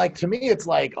 like to me, it's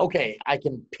like, okay, I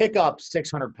can pick up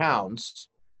 600 pounds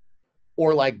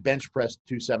or like bench press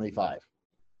 275.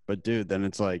 But dude, then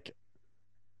it's like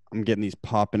I'm getting these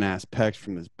popping ass pecs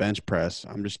from this bench press.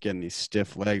 I'm just getting these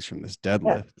stiff legs from this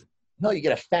deadlift. Yeah. No, you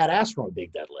get a fat ass from a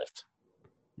big deadlift.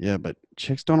 Yeah, but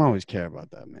chicks don't always care about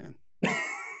that, man.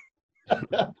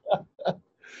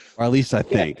 Or at least I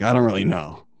think. Yeah. I don't really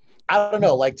know. I don't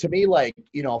know. Like to me, like,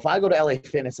 if I go to LA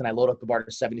Fitness and I load up the bar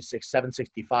to 76,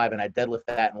 765 and I deadlift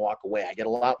that and walk away, I get a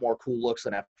lot more cool looks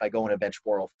than if I go in a bench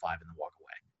 405 and then walk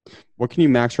away. What can you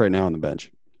max right now on the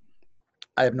bench?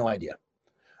 I have no idea.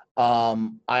 I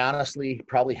honestly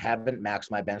probably haven't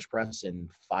maxed my bench press in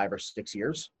 5 or 6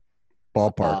 years.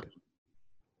 Ballpark.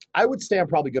 I would say I'm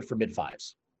probably good for mid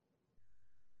fives.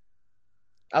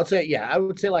 I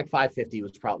would say like 550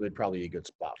 was probably a good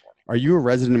spot for me. Are you a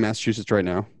resident of Massachusetts right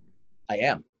now? I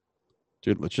am.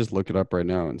 Dude, let's just look it up right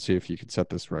now and see if you could set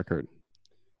this record.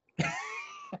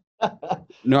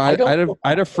 No, I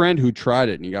had a friend who tried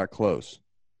it and he got close.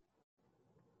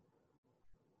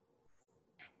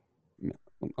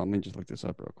 Let me just look this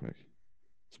up real quick.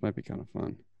 This might be kind of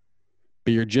fun.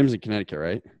 But your gym's in Connecticut,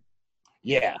 right?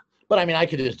 Yeah. But I mean, I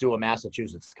could just do a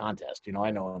Massachusetts contest.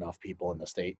 I know enough people in the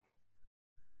state.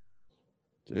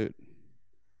 Dude.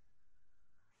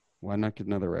 Why not get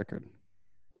another record?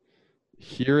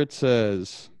 Here it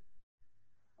says,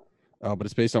 oh, but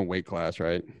it's based on weight class,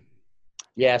 right?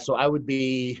 Yeah, so I would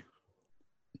be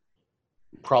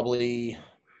probably,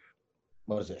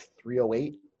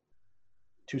 308?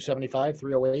 275,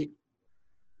 308?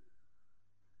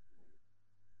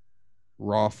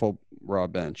 Raw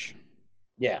bench.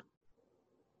 Yeah.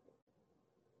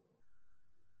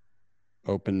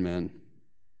 Open men.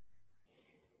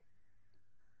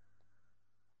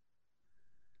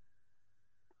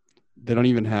 They don't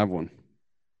even have one.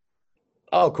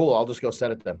 Oh, cool. I'll just go set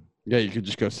it then. Yeah, you could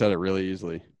just go set it really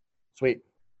easily. Sweet.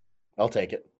 I'll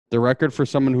take it. The record for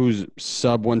someone who's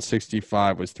sub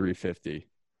 165 was 350.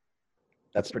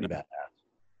 That's pretty bad.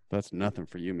 That's nothing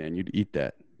for you, man. You'd eat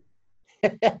that.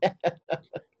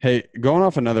 Hey, going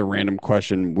off another random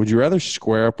question, would you rather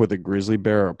square up with a grizzly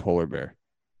bear or a polar bear?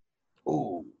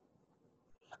 Ooh.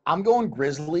 I'm going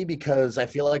grizzly because I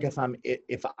feel like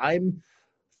if I'm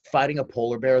fighting a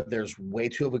polar bear, there's way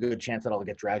too of a good chance that I'll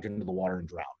get dragged into the water and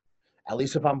drown. At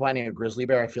least if I'm fighting a grizzly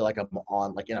bear, I feel like I'm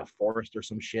on like in a forest or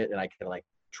some shit and I can like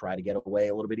try to get away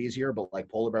a little bit easier, but like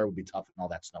polar bear would be tough and all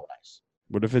that snow and ice.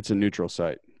 What if it's a neutral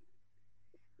site?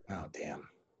 Oh, damn.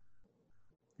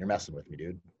 You're messing with me,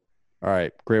 dude. All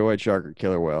right. Great white shark or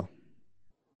killer whale?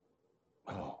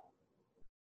 Oh.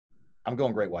 I'm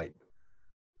going great white.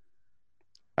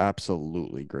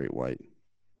 Absolutely great white.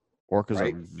 Orcas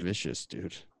Right? are vicious,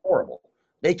 dude. Horrible.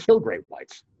 They kill great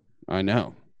whites. I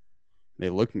know. They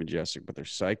look majestic, but they're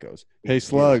psychos. Hey,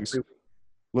 slugs.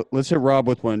 Let's hit Rob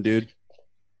with one, dude.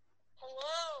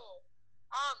 Hello.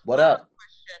 What up?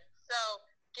 Question. So,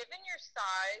 given your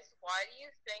size, why do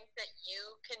you think that you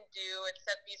can do and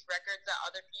set these records that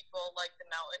other people like the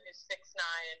Mountain who's 6'9"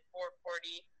 and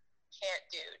 440 can't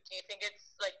do? Do you think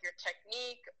it's like your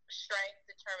technique, strength,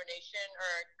 determination,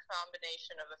 or a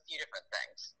combination of a few different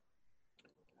things?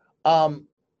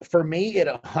 For me, it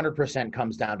 100%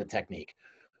 comes down to technique.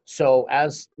 So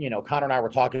as, Connor and I were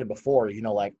talking before,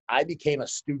 like I became a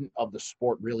student of the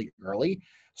sport really early.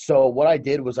 So what I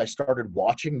did was I started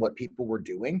watching what people were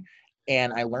doing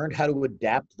and I learned how to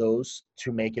adapt those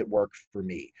to make it work for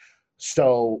me.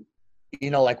 So,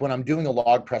 like when I'm doing a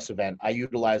log press event, I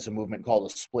utilize a movement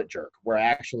called a split jerk, where I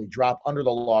actually drop under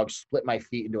the log, split my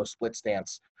feet into a split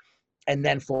stance, and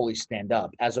then fully stand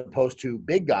up, as opposed to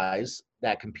big guys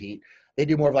that compete. They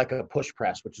do more of like a push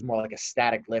press, which is more like a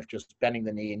static lift, just bending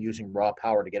the knee and using raw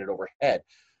power to get it overhead.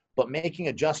 But making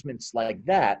adjustments like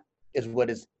that is what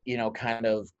has, kind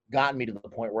of gotten me to the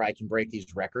point where I can break these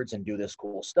records and do this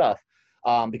cool stuff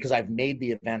because I've made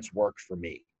the events work for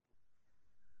me.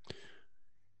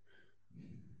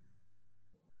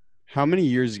 How many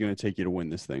years is it going to take you to win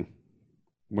this thing?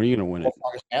 When are you going to win it?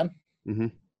 Man, Mm-hmm.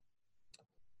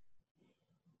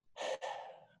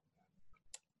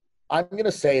 I'm going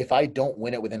to say if I don't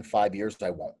win it within 5 years, I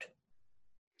won't.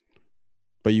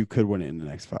 But you could win it in the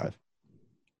next 5.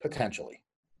 Potentially.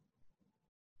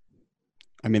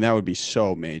 I mean, that would be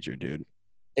so major, dude.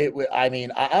 I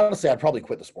mean, honestly, I'd probably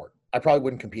quit the sport. I probably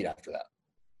wouldn't compete after that.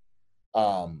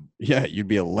 Yeah, you'd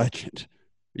be a legend.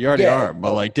 You already Yeah, are,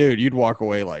 but like, dude, you'd walk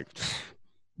away like,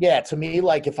 yeah. To me,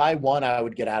 like if I won, I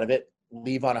would get out of it,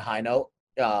 leave on a high note,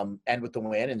 end with the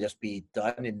win, and just be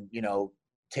done, and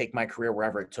take my career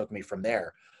wherever it took me from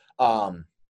there. Um,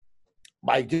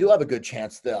 I do have a good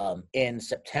chance in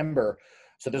September.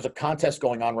 So there's a contest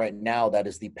going on right now that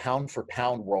is the pound for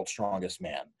pound world's strongest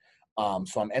man.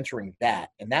 So I'm entering that,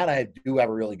 and that I do have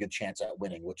a really good chance at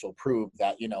winning, which will prove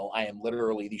that I am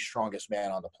literally the strongest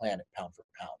man on the planet, pound for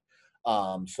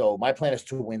pound. So my plan is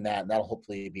to win that, and that'll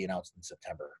hopefully be announced in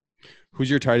September. who's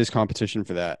your tightest competition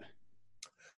for that?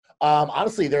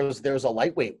 Honestly, there's a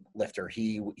lightweight lifter.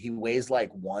 He weighs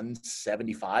like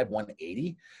 175,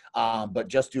 180. But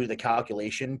just due to the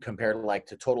calculation compared to like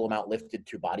to total amount lifted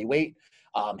to body weight,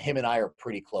 him and I are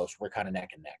pretty close. We're kind of neck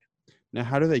and neck. Now,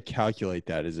 how do they calculate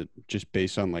that? Is it just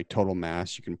based on like total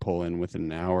mass you can pull in within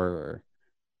an hour, or?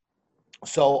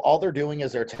 So all they're doing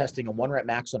is they're testing a 1 rep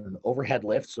max on an overhead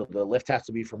lift. So the lift has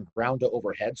to be from ground to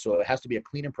overhead. So it has to be a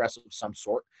clean and press of some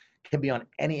sort. It can be on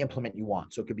any implement you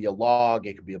want. So it could be a log,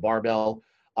 it could be a barbell.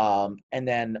 And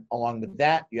then along with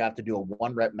that, you have to do a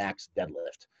 1 rep max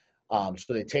deadlift.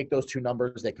 So they take those two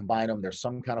numbers, they combine them. There's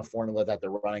some kind of formula that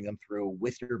they're running them through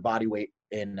with your body weight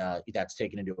in that's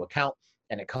taken into account,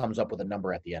 and it comes up with a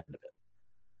number at the end of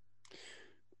it.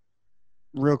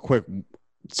 Real quick,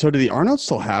 so did the Arnold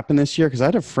still happen this year? Because I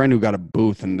had a friend who got a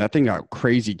booth and that thing got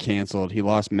crazy canceled. He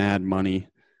lost mad money.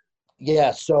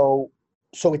 Yeah, so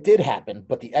it did happen,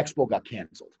 but the expo got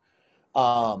canceled.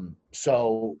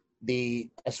 So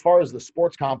as far as the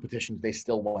sports competitions, they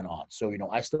still went on. So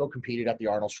I still competed at the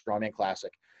Arnold Strongman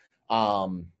Classic,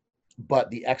 but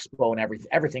the expo and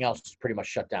everything else is pretty much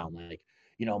shut down. Like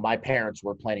my parents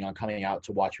were planning on coming out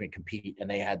to watch me compete, and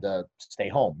they had to stay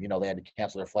home. They had to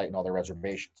cancel their flight and all their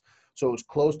reservations. So it was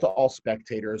closed to all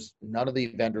spectators. None of the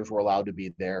vendors were allowed to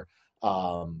be there.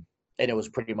 And it was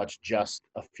pretty much just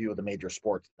a few of the major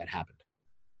sports that happened.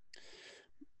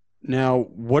 Now,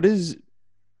 what is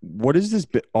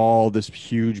this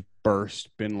huge burst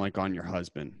been like on your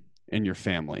husband and your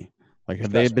family? Like,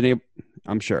 have they been able?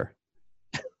 I'm sure.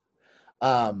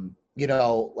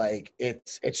 Like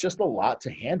it's just a lot to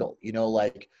handle.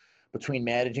 Like between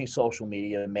managing social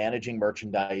media, managing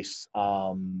merchandise,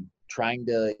 trying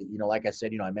to, like I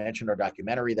said, I mentioned our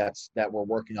documentary that we're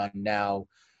working on now.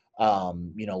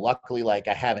 Luckily, like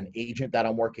I have an agent that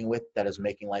I'm working with that is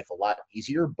making life a lot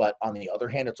easier, but on the other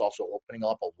hand, it's also opening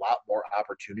up a lot more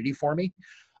opportunity for me.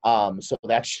 So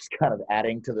that's just kind of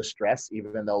adding to the stress,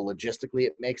 even though logistically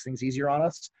it makes things easier on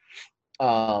us.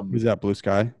 Who's that, Blue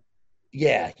Sky?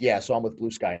 Yeah. So I'm with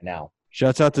Blue Sky now.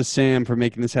 Shouts out to Sam for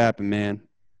making this happen, man.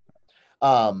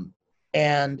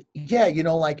 And yeah,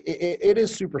 like it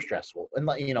is super stressful. And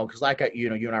like, cause like, you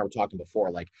and I were talking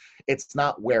before, like it's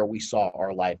not where we saw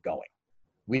our life going.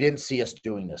 We didn't see us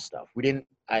doing this stuff.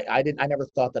 I never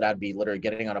thought that I'd be literally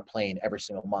getting on a plane every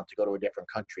single month to go to a different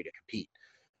country to compete.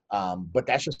 But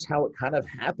that's just how it kind of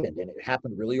happened. And it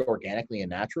happened really organically and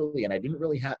naturally. And I didn't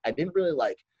really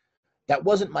like, that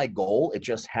wasn't my goal. It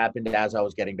just happened as I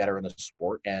was getting better in the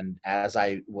sport. And as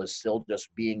I was still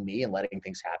just being me and letting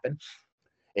things happen,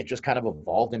 it just kind of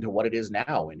evolved into what it is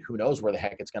now. And who knows where the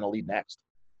heck it's going to lead next.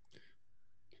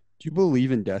 Do you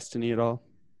believe in destiny at all?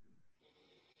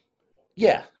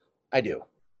 Yeah, I do.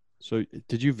 So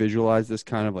did you visualize this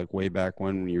kind of like way back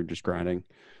when you were just grinding?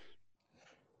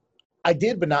 I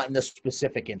did, but not in this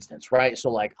specific instance, right? So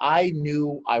like I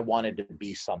knew I wanted to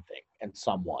be something and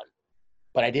someone,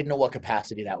 but I didn't know what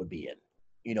capacity that would be in.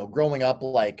 Growing up,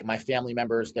 like my family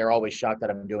members, they're always shocked that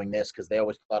I'm doing this because they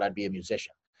always thought I'd be a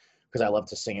musician because I love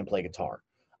to sing and play guitar.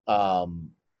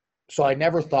 So I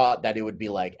never thought that it would be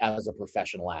like as a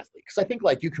professional athlete. Because I think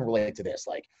like you can relate to this.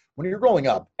 Like when you're growing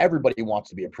up, everybody wants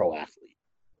to be a pro athlete,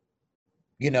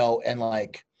 and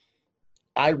like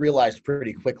I realized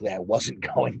pretty quickly I wasn't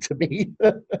going to be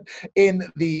in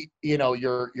the,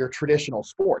 your traditional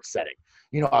sports setting.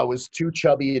 I was too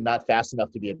chubby and not fast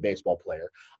enough to be a baseball player.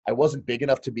 I wasn't big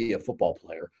enough to be a football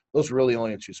player. Those are really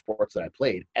only the two sports that I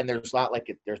played. And there's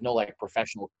no like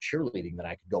professional cheerleading that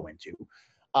I could go into.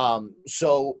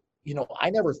 So, I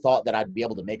never thought that I'd be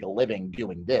able to make a living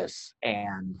doing this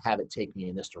and have it take me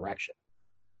in this direction.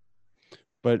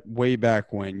 But way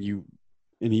back when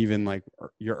and even like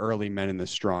your early days in the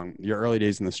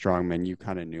strongman, you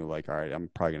kind of knew like, all right, I'm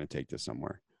probably going to take this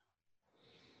somewhere.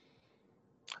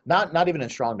 Not even in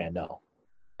strongman. No,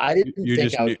 I didn't You think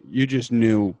just I knew, would you just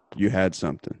knew you had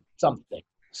something.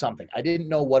 something. I didn't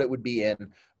know what it would be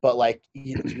in, but like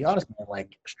to be honest, man, like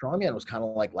strongman was kind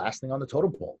of like last thing on the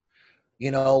totem pole.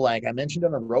 Like I mentioned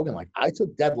on Rogan, like I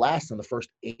took dead last in the first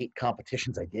 8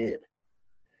 competitions I did.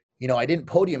 I didn't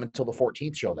podium until the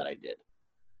 14th show that I did.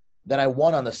 Then I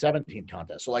won on the 17th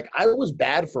contest. So like I was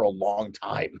bad for a long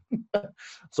time.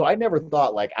 So I never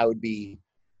thought like I would be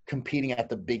competing at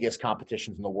the biggest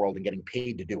competitions in the world and getting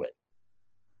paid to do it.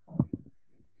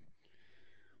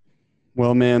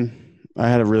 Well, man, I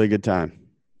had a really good time.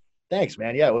 Thanks,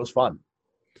 man. Yeah, it was fun.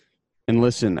 And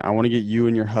listen, I want to get you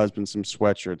and your husband some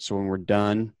sweatshirts. So when we're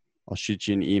done, I'll shoot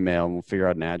you an email and we'll figure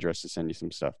out an address to send you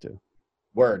some stuff to.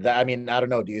 Word. I mean, I don't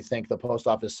know. Do you think the post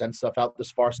office sends stuff out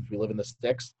this far since we live in the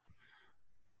sticks?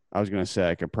 I was going to say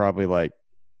I could probably like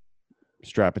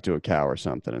strap it to a cow or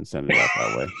something and send it out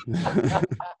that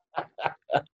way.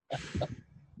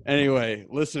 Anyway,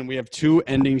 listen, we have 2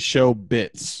 ending show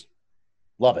bits.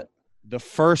 Love it. The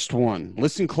first one,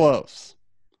 listen close.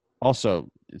 Also,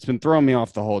 it's been throwing me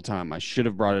off the whole time. I should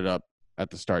have brought it up at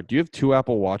the start. Do you have 2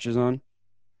 Apple Watches on?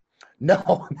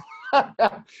 No.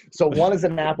 So one is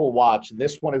an Apple Watch.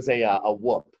 This one is a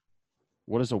Whoop.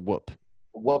 What is a Whoop?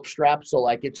 Whoop strap. So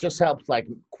like it just helps like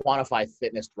quantify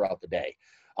fitness throughout the day.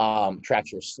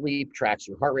 Tracks your sleep, tracks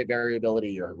your heart rate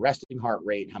variability, your resting heart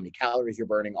rate, how many calories you're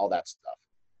burning, all that stuff.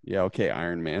 Yeah, okay,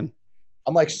 Iron Man.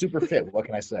 I'm like super fit. What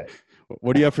can I say?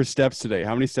 What do you have for steps today?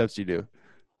 How many steps do you do?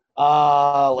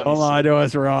 Don't lie to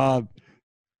us, Rob.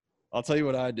 I'll tell you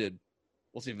what I did.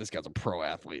 We'll see if this guy's a pro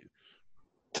athlete.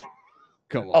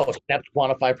 Come on. Oh, steps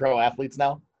quantify pro athletes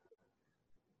now?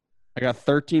 I got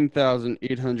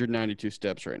 13,892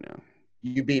 steps right now.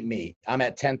 You beat me. I'm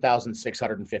at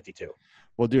 10,652.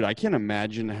 Well, dude, I can't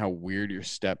imagine how weird your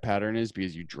step pattern is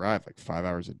because you drive like 5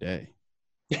 hours a day.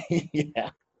 Yeah.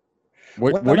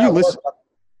 What do you listen?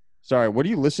 Sorry, what do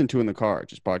you listen to in the car?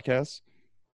 Just podcasts?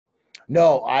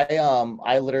 No,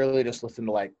 I literally just listen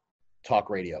to like talk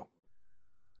radio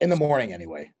in the morning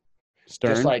anyway.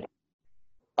 Stern? Just like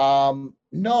no,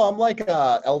 I'm like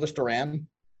Elvis Duran.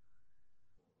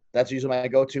 That's usually my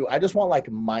go-to. I just want like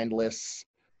mindless,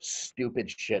 stupid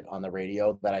shit on the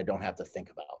radio that I don't have to think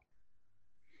about.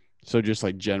 So just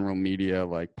like general media,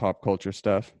 like pop culture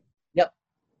stuff? Yep.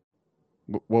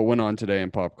 What went on today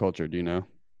in pop culture? Do you know?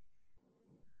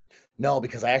 No,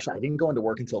 because I didn't go into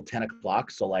work until 10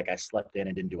 o'clock. So like I slept in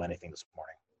and didn't do anything this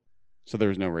morning. So there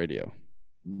was no radio?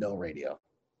 No radio.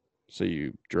 So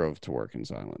you drove to work in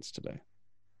silence today?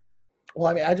 Well,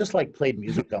 I mean, I just like played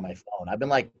music on my phone. I've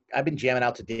been jamming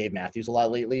out to Dave Matthews a lot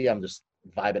lately. I'm just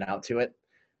vibing out to it.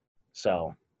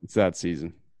 So it's that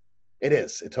season. It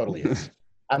is. It totally is.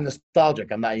 I'm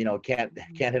nostalgic. I'm not, can't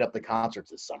hit up the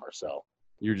concerts this summer. So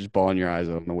you're just bawling your eyes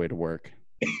out on the way to work.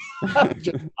 I'm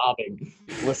just bobbing,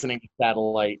 listening to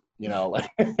Satellite, All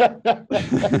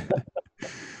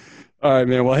right,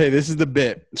 man. Well, hey, this is the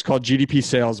bit. It's called GDP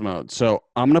sales mode. So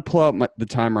I'm going to pull out the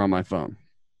timer on my phone.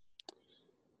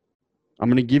 I'm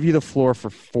going to give you the floor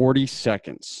for 40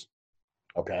 seconds.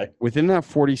 Okay. Within that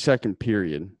 40-second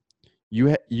period,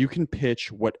 you can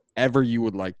pitch whatever you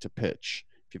would like to pitch.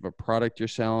 If you have a product you're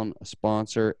selling, a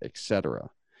sponsor, etc.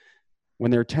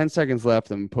 When there are 10 seconds left,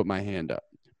 I'm going to put my hand up.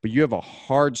 But you have a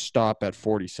hard stop at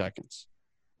 40 seconds.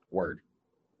 Word.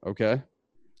 Okay?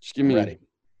 Just give me ready.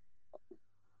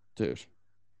 2,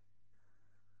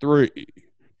 3,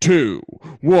 2,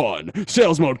 1.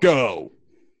 Sales mode, go.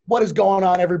 What is going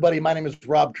on, everybody? My name is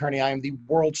Rob Kearney. I am the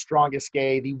world's strongest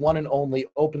gay, the one and only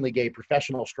openly gay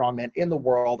professional strongman in the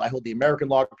world. I hold the American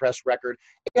log press record,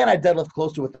 and I deadlift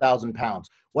close to 1,000 pounds.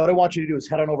 What I want you to do is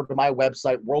head on over to my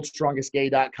website,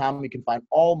 worldstrongestgay.com. You can find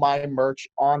all my merch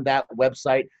on that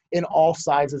website in all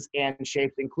sizes and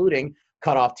shapes, including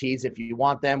cutoff tees if you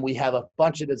want them. We have a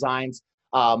bunch of designs.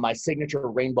 My signature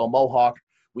rainbow mohawk.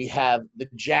 We have the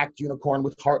jacked unicorn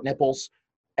with heart nipples.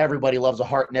 Everybody loves a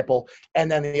heart nipple.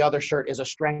 And then the other shirt is a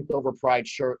strength over pride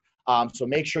shirt. So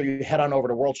make sure you head on over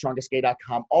to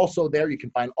worldstrongestgay.com. Also there, you can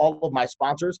find all of my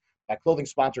sponsors, my clothing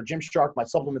sponsor, Gymshark, my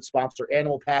supplement sponsor,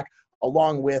 Animal Pack,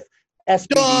 along with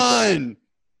SBD. Done!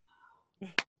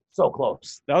 So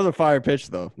close. That was a fire pitch,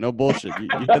 though. No bullshit.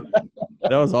 That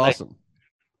was awesome.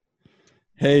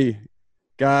 Hey,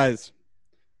 guys.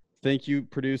 Thank you,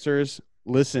 producers.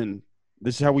 Listen,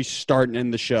 this is how we start and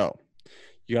end the show.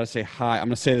 You got to say hi. I'm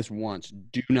going to say this once.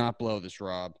 Do not blow this,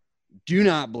 Rob. Do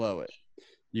not blow it.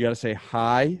 You got to say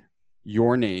hi,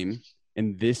 your name,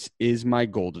 and this is my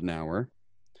golden hour.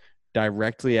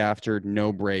 Directly after,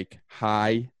 no break,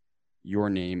 hi, your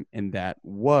name, and that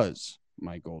was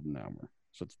my golden hour.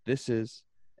 So it's this is,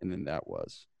 and then that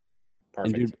was.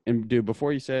 Perfect. And dude,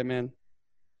 before you say it, man,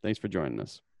 thanks for joining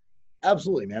us.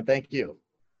 Absolutely, man. Thank you.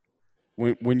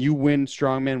 When you win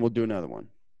strongman, we'll do another one.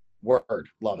 Word.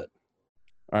 Love it.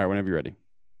 All right, whenever you're ready.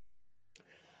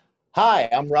 Hi,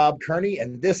 I'm Rob Kearney,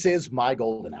 and this is My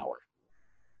Golden Hour.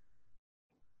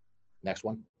 Next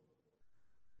one.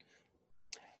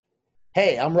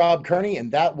 Hey, I'm Rob Kearney,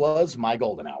 and that was My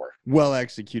Golden Hour. Well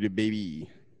executed, baby.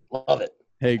 Love it.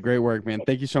 Hey, great work, man.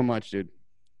 Thank you so much, dude.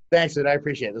 Thanks, dude. I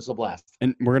appreciate it. This is a blast.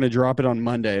 And we're going to drop it on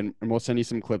Monday, and we'll send you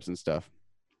some clips and stuff.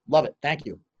 Love it. Thank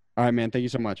you. All right, man. Thank you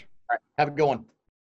so much. All right. Have a good one.